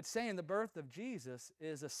 it's saying the birth of Jesus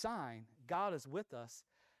is a sign God is with us,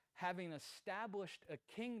 having established a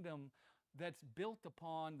kingdom that's built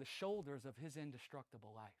upon the shoulders of his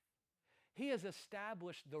indestructible life. He has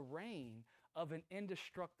established the reign of an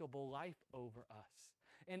indestructible life over us.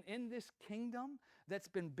 And in this kingdom that's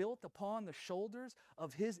been built upon the shoulders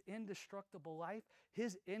of his indestructible life,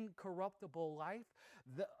 his incorruptible life,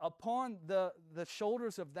 upon the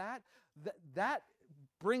shoulders of that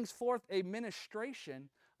brings forth a ministration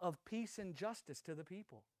of peace and justice to the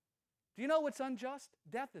people. Do you know what's unjust?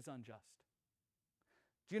 Death is unjust.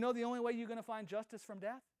 Do you know the only way you're going to find justice from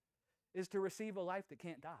death is to receive a life that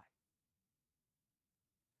can't die?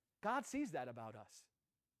 God sees that about us.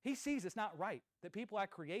 He sees it's not right that people I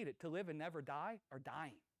created to live and never die are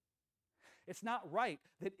dying. It's not right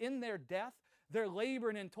that in their death They're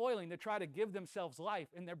laboring and toiling to try to give themselves life,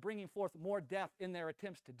 and they're bringing forth more death in their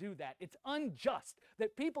attempts to do that. It's unjust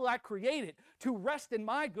that people I created to rest in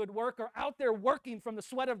my good work are out there working from the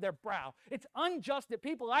sweat of their brow. It's unjust that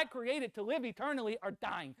people I created to live eternally are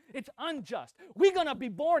dying. It's unjust. We're going to be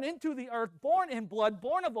born into the earth, born in blood,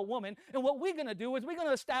 born of a woman, and what we're going to do is we're going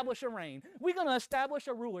to establish a reign. We're going to establish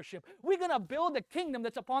a rulership. We're going to build a kingdom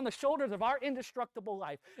that's upon the shoulders of our indestructible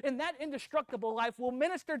life. And that indestructible life will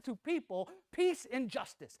minister to people peace and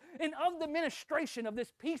justice. And of the ministration of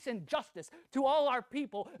this peace and justice to all our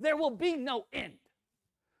people, there will be no end.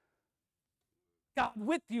 God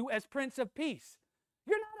with you as Prince of Peace.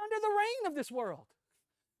 You're not under the reign of this world.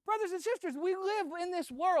 Brothers and sisters, we live in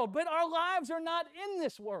this world, but our lives are not in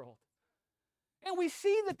this world. And we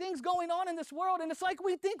see the things going on in this world, and it's like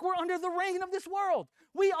we think we're under the reign of this world.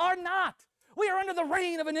 We are not. We are under the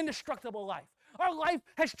reign of an indestructible life. Our life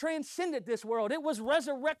has transcended this world. It was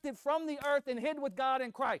resurrected from the earth and hid with God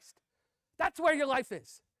in Christ. That's where your life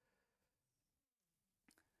is.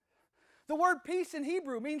 The word peace in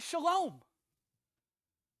Hebrew means shalom.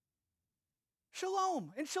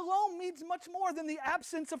 Shalom. And shalom means much more than the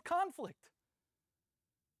absence of conflict.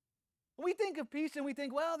 We think of peace and we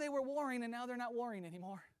think, well, they were warring and now they're not warring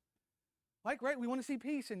anymore. Like, right, we want to see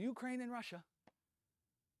peace in Ukraine and Russia.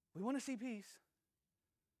 We want to see peace.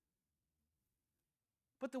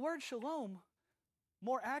 But the word shalom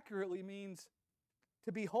more accurately means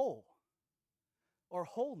to be whole, or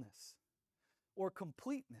wholeness, or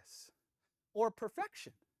completeness, or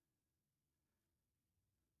perfection.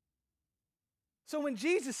 So when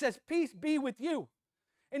Jesus says, peace be with you,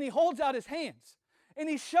 and he holds out his hands, and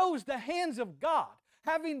he shows the hands of God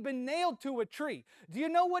having been nailed to a tree, do you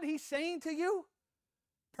know what he's saying to you?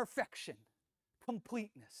 Perfection,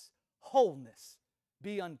 completeness, wholeness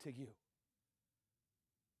be unto you.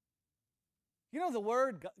 You know the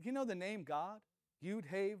word, you know the name God? Yud,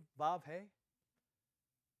 He, Vav, He?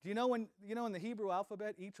 Do you know in the Hebrew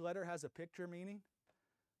alphabet, each letter has a picture meaning?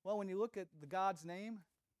 Well, when you look at the God's name,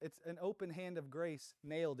 it's an open hand of grace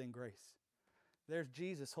nailed in grace. There's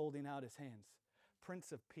Jesus holding out his hands.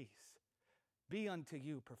 Prince of Peace. Be unto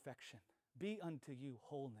you perfection. Be unto you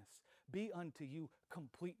wholeness. Be unto you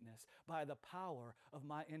completeness. By the power of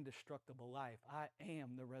my indestructible life, I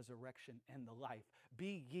am the resurrection and the life.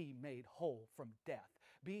 Be ye made whole from death.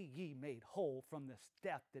 Be ye made whole from this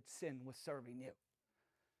death that sin was serving you.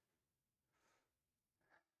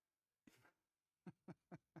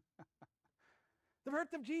 The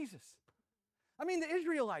birth of Jesus. I mean, the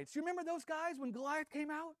Israelites, you remember those guys when Goliath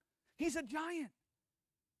came out? He's a giant.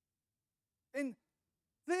 And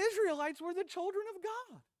the Israelites were the children of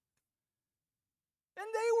God. And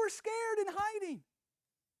they were scared and hiding.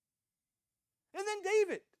 And then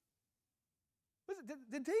David.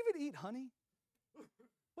 Did David eat honey?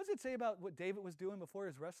 What does it say about what David was doing before he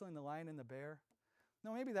was wrestling the lion and the bear?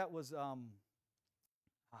 No, maybe that was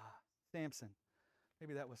Samson.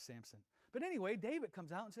 Maybe that was Samson. But anyway, David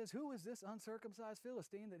comes out and says, who is this uncircumcised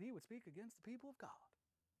Philistine that he would speak against the people of God?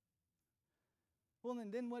 Well,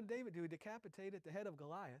 and then what did David do? He decapitated the head of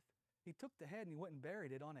Goliath. He took the head and he went and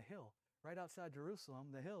buried it on a hill right outside Jerusalem.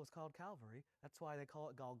 The hill is called Calvary. That's why they call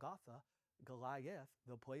it Golgotha, Goliath,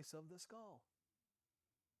 the place of the skull.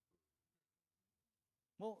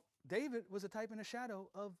 Well, David was a type and a shadow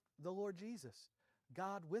of the Lord Jesus,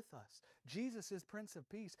 God with us. Jesus is Prince of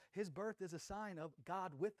Peace. His birth is a sign of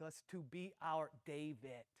God with us to be our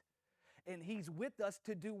David. And he's with us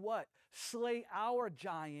to do what? Slay our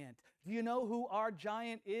giant. Do you know who our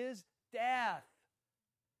giant is? Death.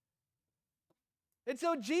 And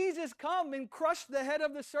so Jesus come and crushed the head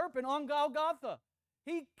of the serpent on Golgotha.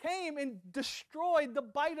 He came and destroyed the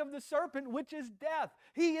bite of the serpent, which is death.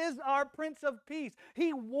 He is our Prince of Peace.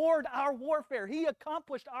 He warred our warfare. He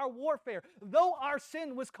accomplished our warfare. Though our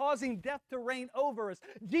sin was causing death to reign over us,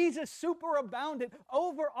 Jesus superabounded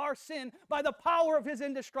over our sin by the power of his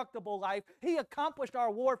indestructible life. He accomplished our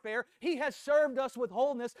warfare. He has served us with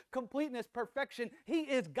wholeness, completeness, perfection. He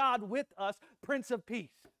is God with us, Prince of Peace.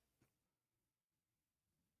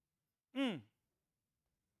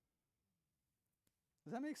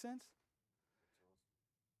 Does that make sense?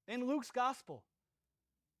 In Luke's gospel,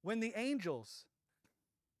 when the angels,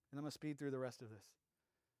 and I'm going to speed through the rest of this.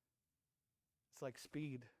 It's like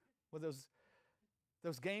speed. With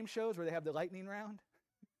those game shows where they have the lightning round.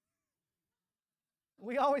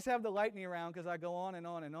 We always have the lightning round because I go on and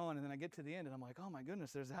on and on, and then I get to the end and I'm like, oh my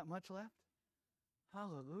goodness, there's that much left?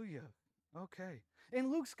 Hallelujah. Okay.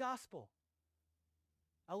 In Luke's gospel,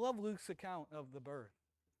 I love Luke's account of the birth.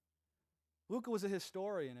 Luke was a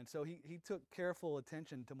historian, and so he took careful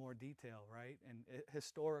attention to more detail, right? And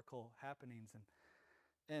historical happenings.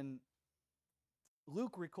 And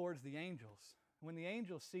Luke records the angels. When the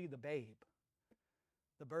angels see the babe,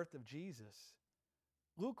 the birth of Jesus,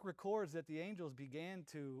 Luke records that the angels began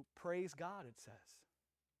to praise God, it says,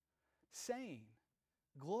 saying,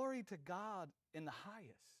 "Glory to God in the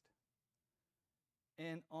highest,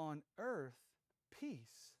 and on earth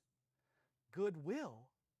peace, goodwill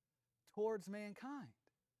towards mankind."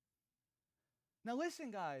 Now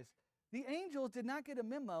listen, guys, the angels did not get a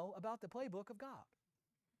memo about the playbook of God.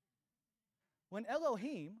 When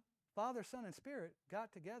Elohim, Father, Son, and Spirit,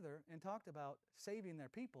 got together and talked about saving their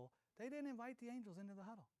people, they didn't invite the angels into the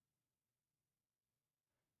huddle.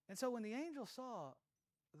 And so when the angels saw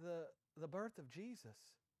the birth of Jesus,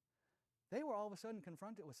 they were all of a sudden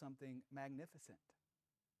confronted with something magnificent.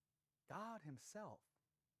 God himself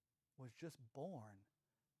was just born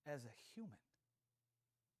as a human.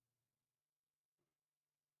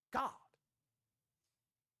 God.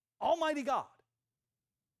 Almighty God.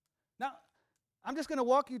 Now, I'm just going to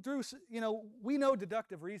walk you through, we know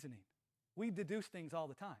deductive reasoning. We deduce things all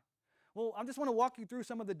the time. Well, I just want to walk you through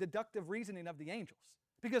some of the deductive reasoning of the angels.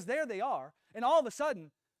 Because there they are, and all of a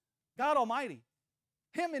sudden, God Almighty,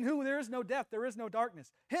 Him in whom there is no death, there is no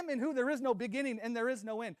darkness. Him in whom there is no beginning and there is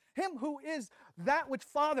no end. Him who is that which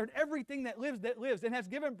fathered everything that lives, and has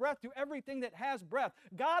given breath to everything that has breath.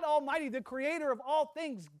 God Almighty, the creator of all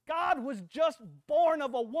things. God was just born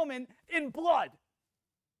of a woman in blood.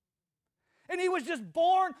 And He was just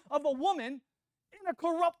born of a woman in a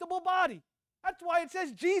corruptible body. That's why it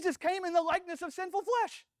says Jesus came in the likeness of sinful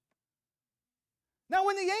flesh. Now,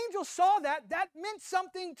 when the angels saw that, that meant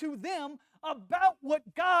something to them about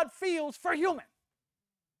what God feels for human.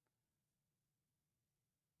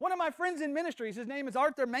 One of my friends in ministries, his name is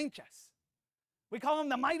Arthur Manches. We call him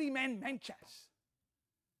the mighty man Manches.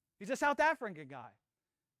 He's a South African guy.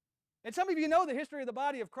 And some of you know the history of the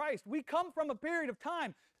body of Christ. We come from a period of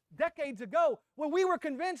time, decades ago, when we were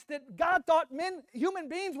convinced that God thought human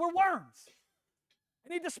beings were worms.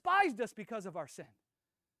 And He despised us because of our sin.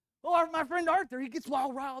 Well, my friend Arthur, he gets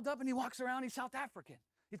all riled up and he walks around. He's South African.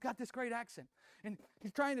 He's got this great accent. And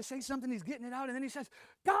he's trying to say something. He's getting it out. And then he says,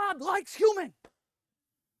 God likes human.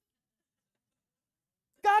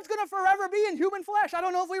 God's going to forever be in human flesh. I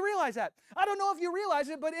don't know if we realize that. I don't know if you realize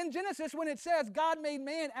it, but in Genesis, when it says God made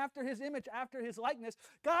man after His image, after His likeness,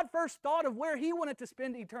 God first thought of where He wanted to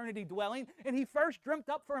spend eternity dwelling, and He first dreamt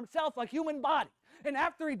up for Himself a human body. And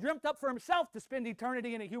after He dreamt up for Himself to spend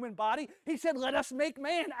eternity in a human body, He said, let us make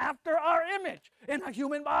man after our image in a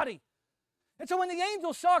human body. And so when the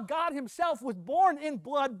angels saw God Himself was born in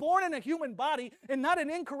blood, born in a human body, and not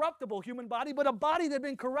an incorruptible human body, but a body that had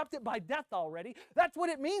been corrupted by death already, that's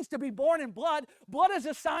what it means to be born in blood. Blood is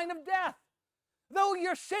a sign of death. Though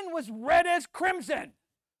your sin was red as crimson,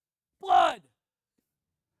 blood.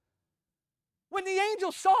 When the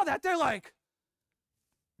angels saw that, they're like,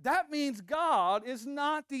 that means God is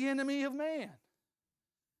not the enemy of man.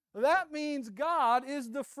 That means God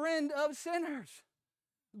is the friend of sinners.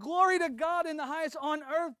 Glory to God in the highest, on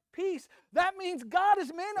earth peace. That means God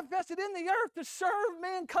is manifested in the earth to serve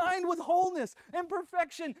mankind with wholeness and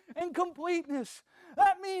perfection and completeness.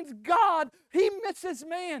 That means God, He misses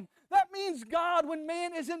man. That means God, when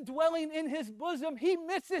man isn't dwelling in His bosom, He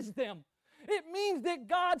misses them. It means that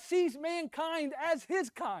God sees mankind as His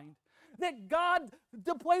kind. That God,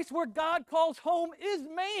 the place where God calls home is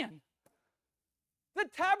man. The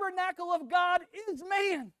tabernacle of God is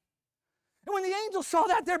man. And when the angels saw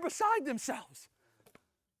that, they're beside themselves.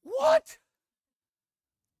 What?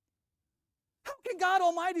 How can God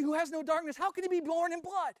Almighty, who has no darkness, how can He be born in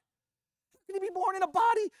blood? How can He be born in a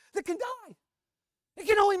body that can die? It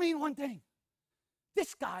can only mean one thing.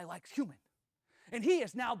 This guy likes human. And He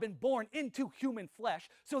has now been born into human flesh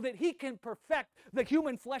so that He can perfect the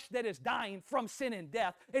human flesh that is dying from sin and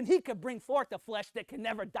death. And He could bring forth a flesh that can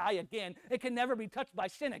never die again. It can never be touched by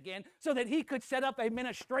sin again, so that He could set up a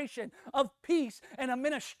ministration of peace and a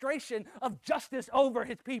ministration of justice over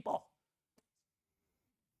His people.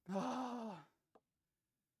 Oh.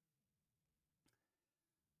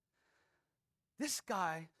 This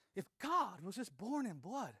guy, if God was just born in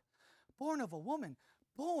blood, born of a woman,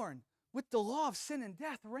 born with the law of sin and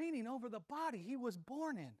death reigning over the body He was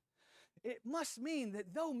born in, it must mean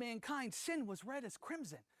that though mankind's sin was red as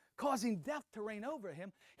crimson, causing death to reign over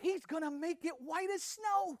Him, He's going to make it white as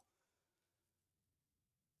snow.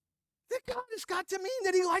 That God has got to mean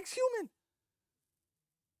that He likes human.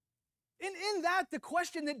 And in that, the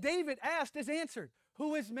question that David asked is answered.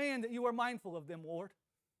 Who is man that You are mindful of them, Lord?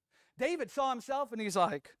 David saw himself and he's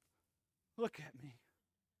like, look at me.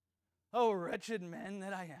 Oh, wretched man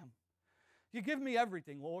that I am. You give me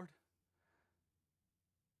everything, Lord.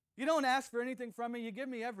 You don't ask for anything from me. You give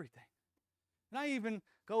me everything. And I even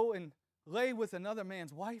go and lay with another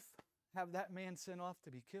man's wife, have that man sent off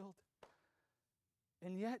to be killed.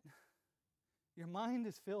 And yet, your mind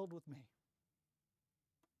is filled with me.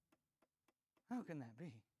 How can that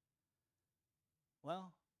be?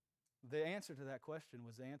 Well, the answer to that question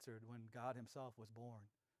was answered when God himself was born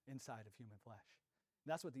inside of human flesh.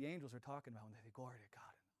 That's what the angels are talking about when they say, glory to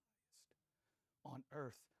God in the highest. On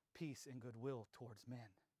earth, peace and goodwill towards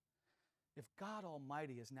men. If God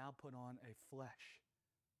Almighty has now put on a flesh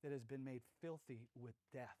that has been made filthy with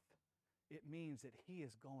death, it means that he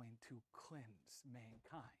is going to cleanse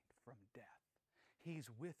mankind from death. He's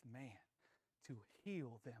with man to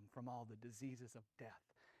heal them from all the diseases of death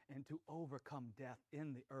and to overcome death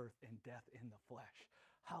in the earth and death in the flesh.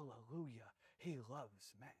 Hallelujah. He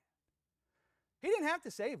loves man. He didn't have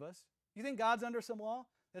to save us. You think God's under some law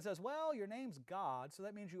that says, well, your name's God, so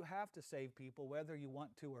that means you have to save people whether you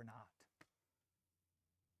want to or not?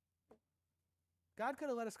 God could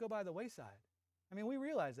have let us go by the wayside. I mean, we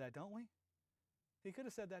realize that, don't we? He could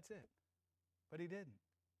have said that's it, but he didn't.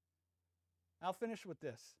 I'll finish with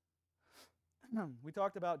this. We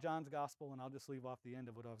talked about John's gospel, and I'll just leave off the end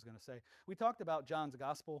of what I was going to say. We talked about John's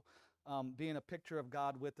gospel being a picture of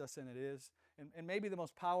God with us, and it is. And maybe the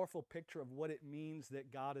most powerful picture of what it means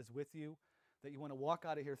that God is with you, that you want to walk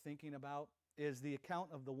out of here thinking about, is the account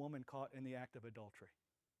of the woman caught in the act of adultery.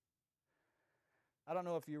 I don't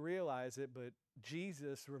know if you realize it, but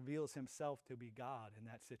Jesus reveals himself to be God in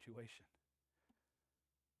that situation.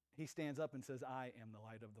 He stands up and says, I am the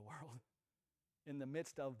light of the world, in the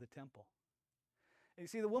midst of the temple. And you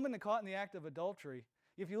see, the woman that caught in the act of adultery,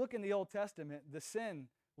 if you look in the Old Testament, the sin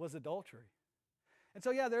was adultery. And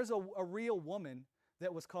so, yeah, there's a real woman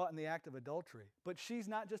that was caught in the act of adultery. But she's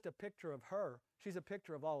not just a picture of her, she's a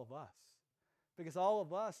picture of all of us. Because all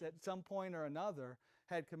of us, at some point or another,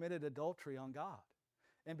 had committed adultery on God.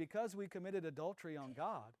 And because we committed adultery on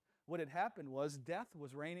God, what had happened was death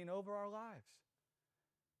was reigning over our lives.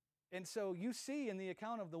 And so you see in the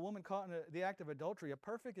account of the woman caught in the act of adultery a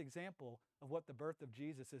perfect example of what the birth of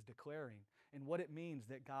Jesus is declaring and what it means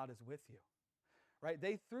that God is with you. Right?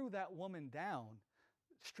 They threw that woman down,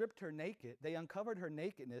 stripped her naked, they uncovered her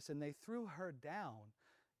nakedness, and they threw her down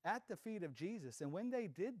at the feet of Jesus. And when they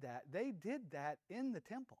did that in the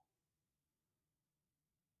temple.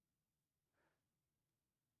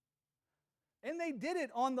 And they did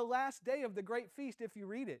it on the last day of the great feast, if you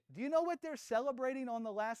read it. Do you know what they're celebrating on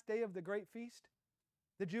the last day of the great feast?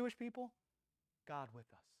 The Jewish people? God with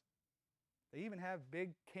us. They even have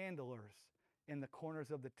big candelabers in the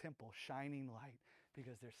corners of the temple shining light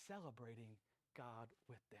because they're celebrating God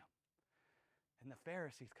with them. And the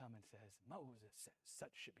Pharisees come and says, Moses says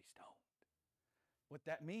such should be stoned. What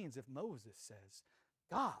that means, if Moses says,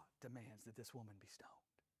 God demands that this woman be stoned.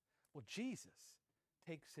 Well, Jesus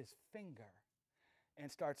takes his finger and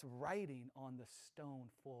starts writing on the stone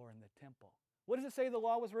floor in the temple. What does it say the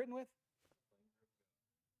law was written with?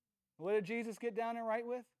 What did Jesus get down and write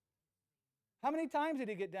with? How many times did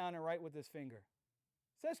he get down and write with his finger?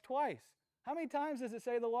 It says twice. How many times does it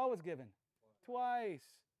say the law was given? Twice.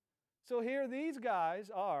 So here these guys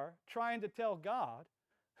are trying to tell God,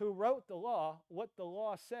 who wrote the law, what the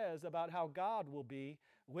law says about how God will be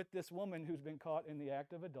with this woman who's been caught in the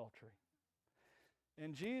act of adultery.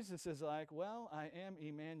 And Jesus is like, well, I am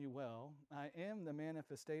Emmanuel. I am the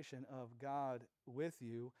manifestation of God with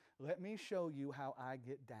you. Let me show you how I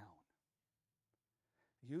get down.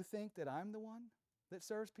 You think that I'm the one that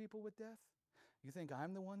serves people with death? You think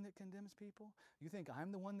I'm the one that condemns people? You think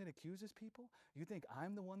I'm the one that accuses people? You think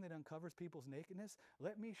I'm the one that uncovers people's nakedness?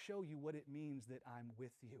 Let me show you what it means that I'm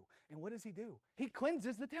with you. And what does he do? He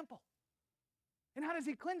cleanses the temple. And how does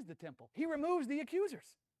he cleanse the temple? He removes the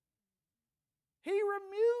accusers. He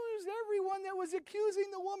removes everyone that was accusing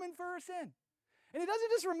the woman for her sin. And he doesn't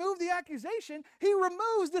just remove the accusation, he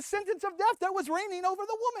removes the sentence of death that was reigning over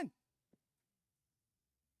the woman.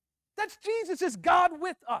 That's Jesus is God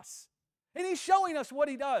with us. And he's showing us what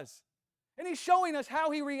he does. And he's showing us how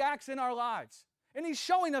he reacts in our lives. And he's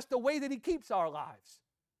showing us the way that he keeps our lives.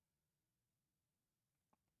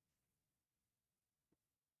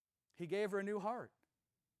 He gave her a new heart.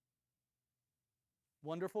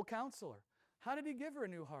 Wonderful Counselor. How did he give her a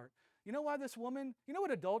new heart? You know why this woman, you know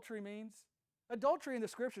what adultery means? Adultery in the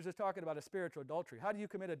scriptures is talking about a spiritual adultery. How do you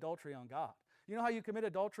commit adultery on God? You know how you commit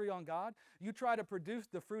adultery on God? You try to produce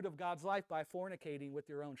the fruit of God's life by fornicating with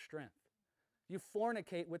your own strength. You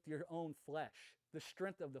fornicate with your own flesh, the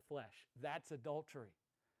strength of the flesh. That's adultery.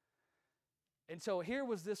 And so here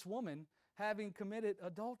was this woman having committed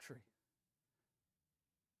adultery.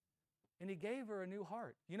 And he gave her a new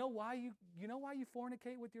heart. You know why you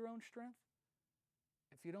fornicate with your own strength?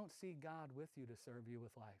 if you don't see God with you to serve you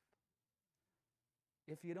with life,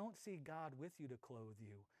 if you don't see God with you to clothe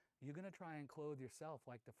you, you're going to try and clothe yourself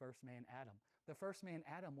like the first man, Adam. The first man,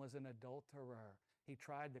 Adam, was an adulterer. He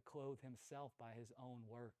tried to clothe himself by his own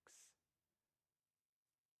works.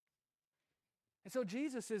 And so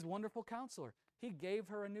Jesus is wonderful counselor. He gave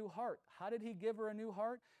her a new heart. How did he give her a new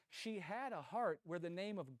heart? She had a heart where the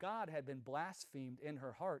name of God had been blasphemed in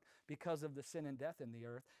her heart because of the sin and death in the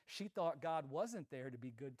earth. She thought God wasn't there to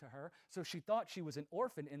be good to her, so she thought she was an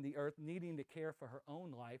orphan in the earth needing to care for her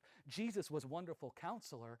own life. Jesus was wonderful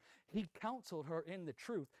counselor. He counseled her in the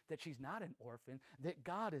truth that she's not an orphan, that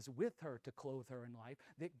God is with her to clothe her in life,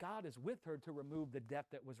 that God is with her to remove the death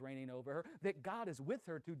that was reigning over her, that God is with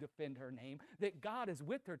her to defend her name, that God is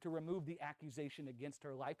with her to remove the accusation against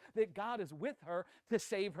her life, that God is with her to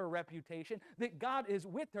save her reputation, that God is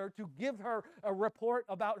with her to give her a report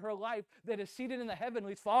about her life that is seated in the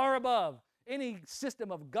heavenlies far above any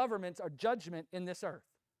system of governments or judgment in this earth.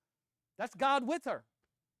 That's God with her.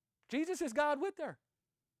 Jesus is God with her.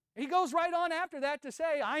 He goes right on after that to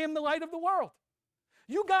say, I am the light of the world.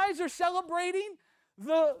 You guys are celebrating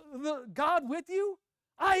the God with you?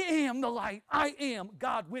 I am the light. I am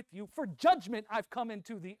God with you. For judgment I've come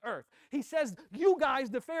into the earth. He says, you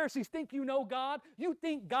guys, the Pharisees, think you know God. You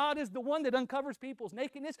think God is the one that uncovers people's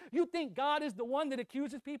nakedness. You think God is the one that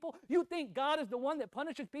accuses people. You think God is the one that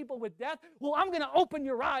punishes people with death. Well, I'm going to open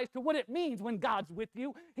your eyes to what it means when God's with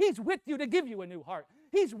you. He's with you to give you a new heart.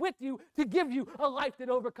 He's with you to give you a life that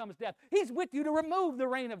overcomes death. He's with you to remove the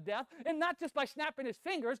reign of death, and not just by snapping his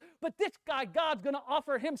fingers, but this guy, God's going to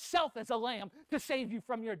offer himself as a lamb to save you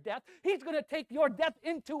from your death. He's going to take your death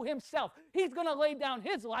into himself. He's going to lay down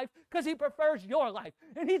his life because he prefers your life,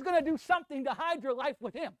 and he's going to do something to hide your life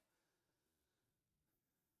with him.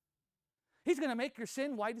 He's going to make your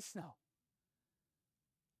sin white as snow.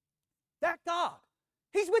 That God,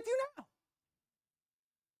 he's with you now.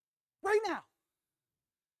 Right now.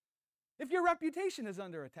 If your reputation is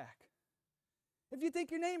under attack, if you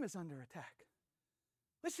think your name is under attack,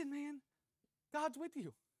 listen, man, God's with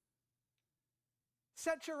you.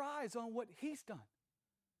 Set your eyes on what he's done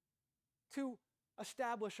to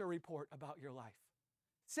establish a report about your life.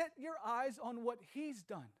 Set your eyes on what he's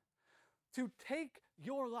done to take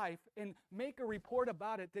your life and make a report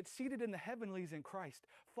about it that's seated in the heavenlies in Christ,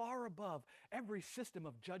 far above every system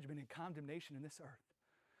of judgment and condemnation in this earth.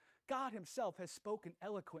 God himself has spoken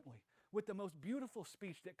eloquently with the most beautiful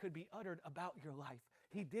speech that could be uttered about your life.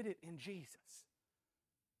 He did it in Jesus.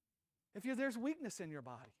 If there's weakness in your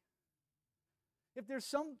body, if there's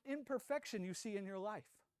some imperfection you see in your life,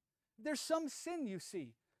 if there's some sin you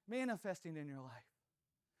see manifesting in your life,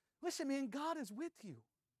 listen, man, God is with you.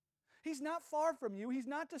 He's not far from you. He's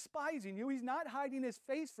not despising you. He's not hiding his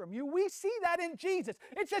face from you. We see that in Jesus.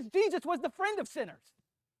 It says Jesus was the friend of sinners.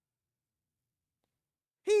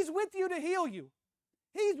 He's with you to heal you.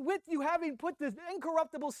 He's with you having put this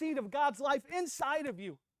incorruptible seed of God's life inside of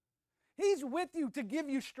you. He's with you to give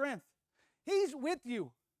you strength. He's with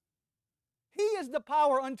you. He is the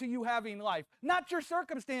power unto you having life, not your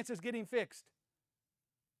circumstances getting fixed.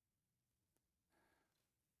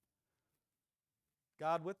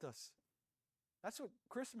 God with us. That's what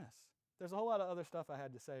Christmas. There's a whole lot of other stuff I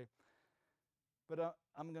had to say, but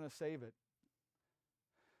I'm going to save it.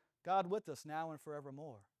 God with us now and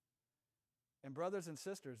forevermore. And brothers and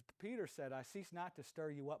sisters, Peter said, I cease not to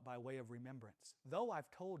stir you up by way of remembrance, though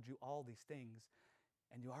I've told you all these things,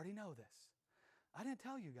 and you already know this. I didn't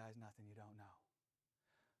tell you guys nothing you don't know.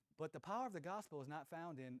 But the power of the gospel is not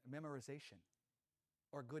found in memorization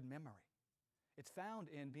or good memory. It's found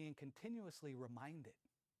in being continuously reminded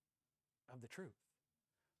of the truth,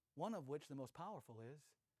 one of which the most powerful is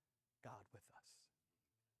God with us,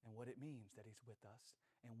 and what it means that he's with us,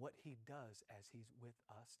 and what he does as he's with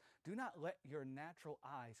us. Do not let your natural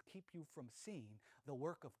eyes keep you from seeing the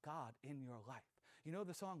work of God in your life. You know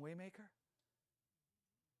the song Waymaker?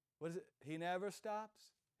 What is it? He never stops.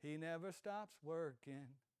 He never stops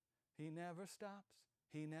working. He never stops.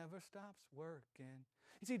 He never stops working.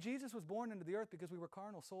 You see, Jesus was born into the earth because we were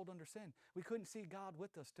carnal, sold under sin. We couldn't see God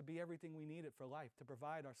with us to be everything we needed for life, to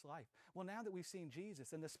provide our life. Well, now that we've seen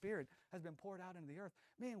Jesus and the Spirit has been poured out into the earth,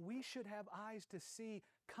 man, we should have eyes to see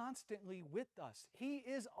constantly with us. He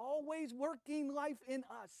is always working life in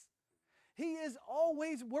us. He is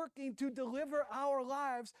always working to deliver our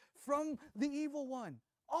lives from the evil one.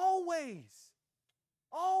 Always.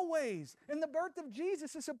 Always. And the birth of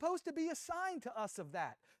Jesus is supposed to be a sign to us of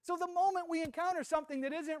that. So the moment we encounter something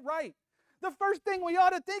that isn't right, the first thing we ought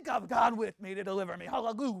to think of, God with me to deliver me.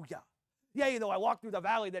 Hallelujah. Yea, though I walk through the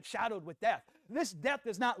valley that's shadowed with death. This death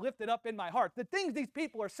is not lifted up in my heart. The things these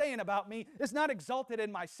people are saying about me is not exalted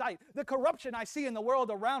in my sight. The corruption I see in the world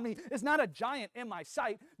around me is not a giant in my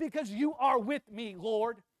sight, because you are with me,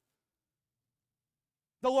 Lord.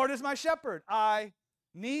 The Lord is my shepherd. I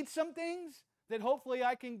need some things that hopefully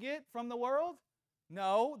I can get from the world.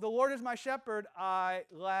 No, the Lord is my shepherd. I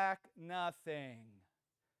lack nothing,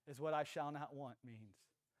 is what I shall not want means.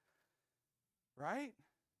 Right?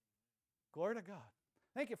 Glory to God.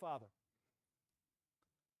 Thank you, Father.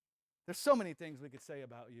 There's so many things we could say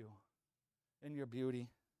about you and your beauty.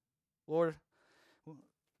 Lord,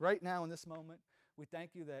 right now in this moment, we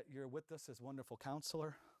thank you that you're with us as wonderful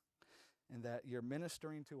counselor, and that you're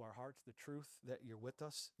ministering to our hearts the truth, that you're with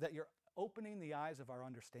us, that you're opening the eyes of our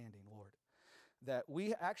understanding, Lord. That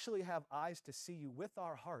we actually have eyes to see you with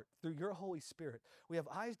our heart through your Holy Spirit. We have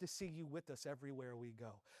eyes to see you with us everywhere we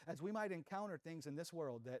go. As we might encounter things in this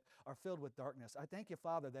world that are filled with darkness, I thank you,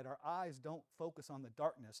 Father, that our eyes don't focus on the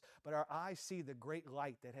darkness, but our eyes see the great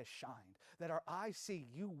light that has shined. That our eyes see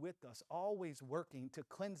you with us, always working to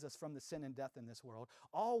cleanse us from the sin and death in this world,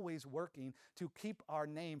 always working to keep our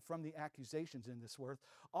name from the accusations in this world,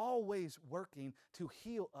 always working to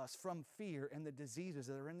heal us from fear and the diseases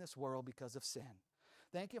that are in this world because of sin.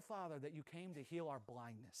 Thank you, Father, that you came to heal our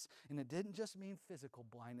blindness. And it didn't just mean physical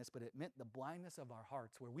blindness, but it meant the blindness of our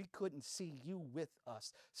hearts, where we couldn't see you with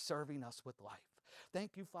us, serving us with life.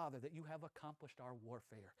 Thank you, Father, that you have accomplished our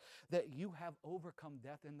warfare, that you have overcome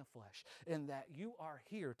death in the flesh, and that you are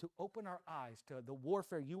here to open our eyes to the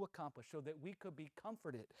warfare you accomplished, so that we could be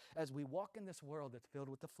comforted as we walk in this world that's filled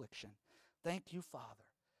with affliction. Thank you, Father,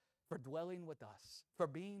 for dwelling with us, for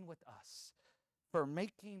being with us, for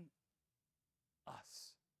making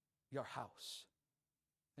us your house.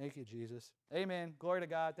 Thank you, Jesus. Amen. Glory to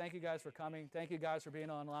God. Thank you guys for coming. Thank you guys for being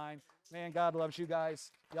online. Man, God loves you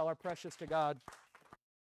guys. Y'all are precious to God.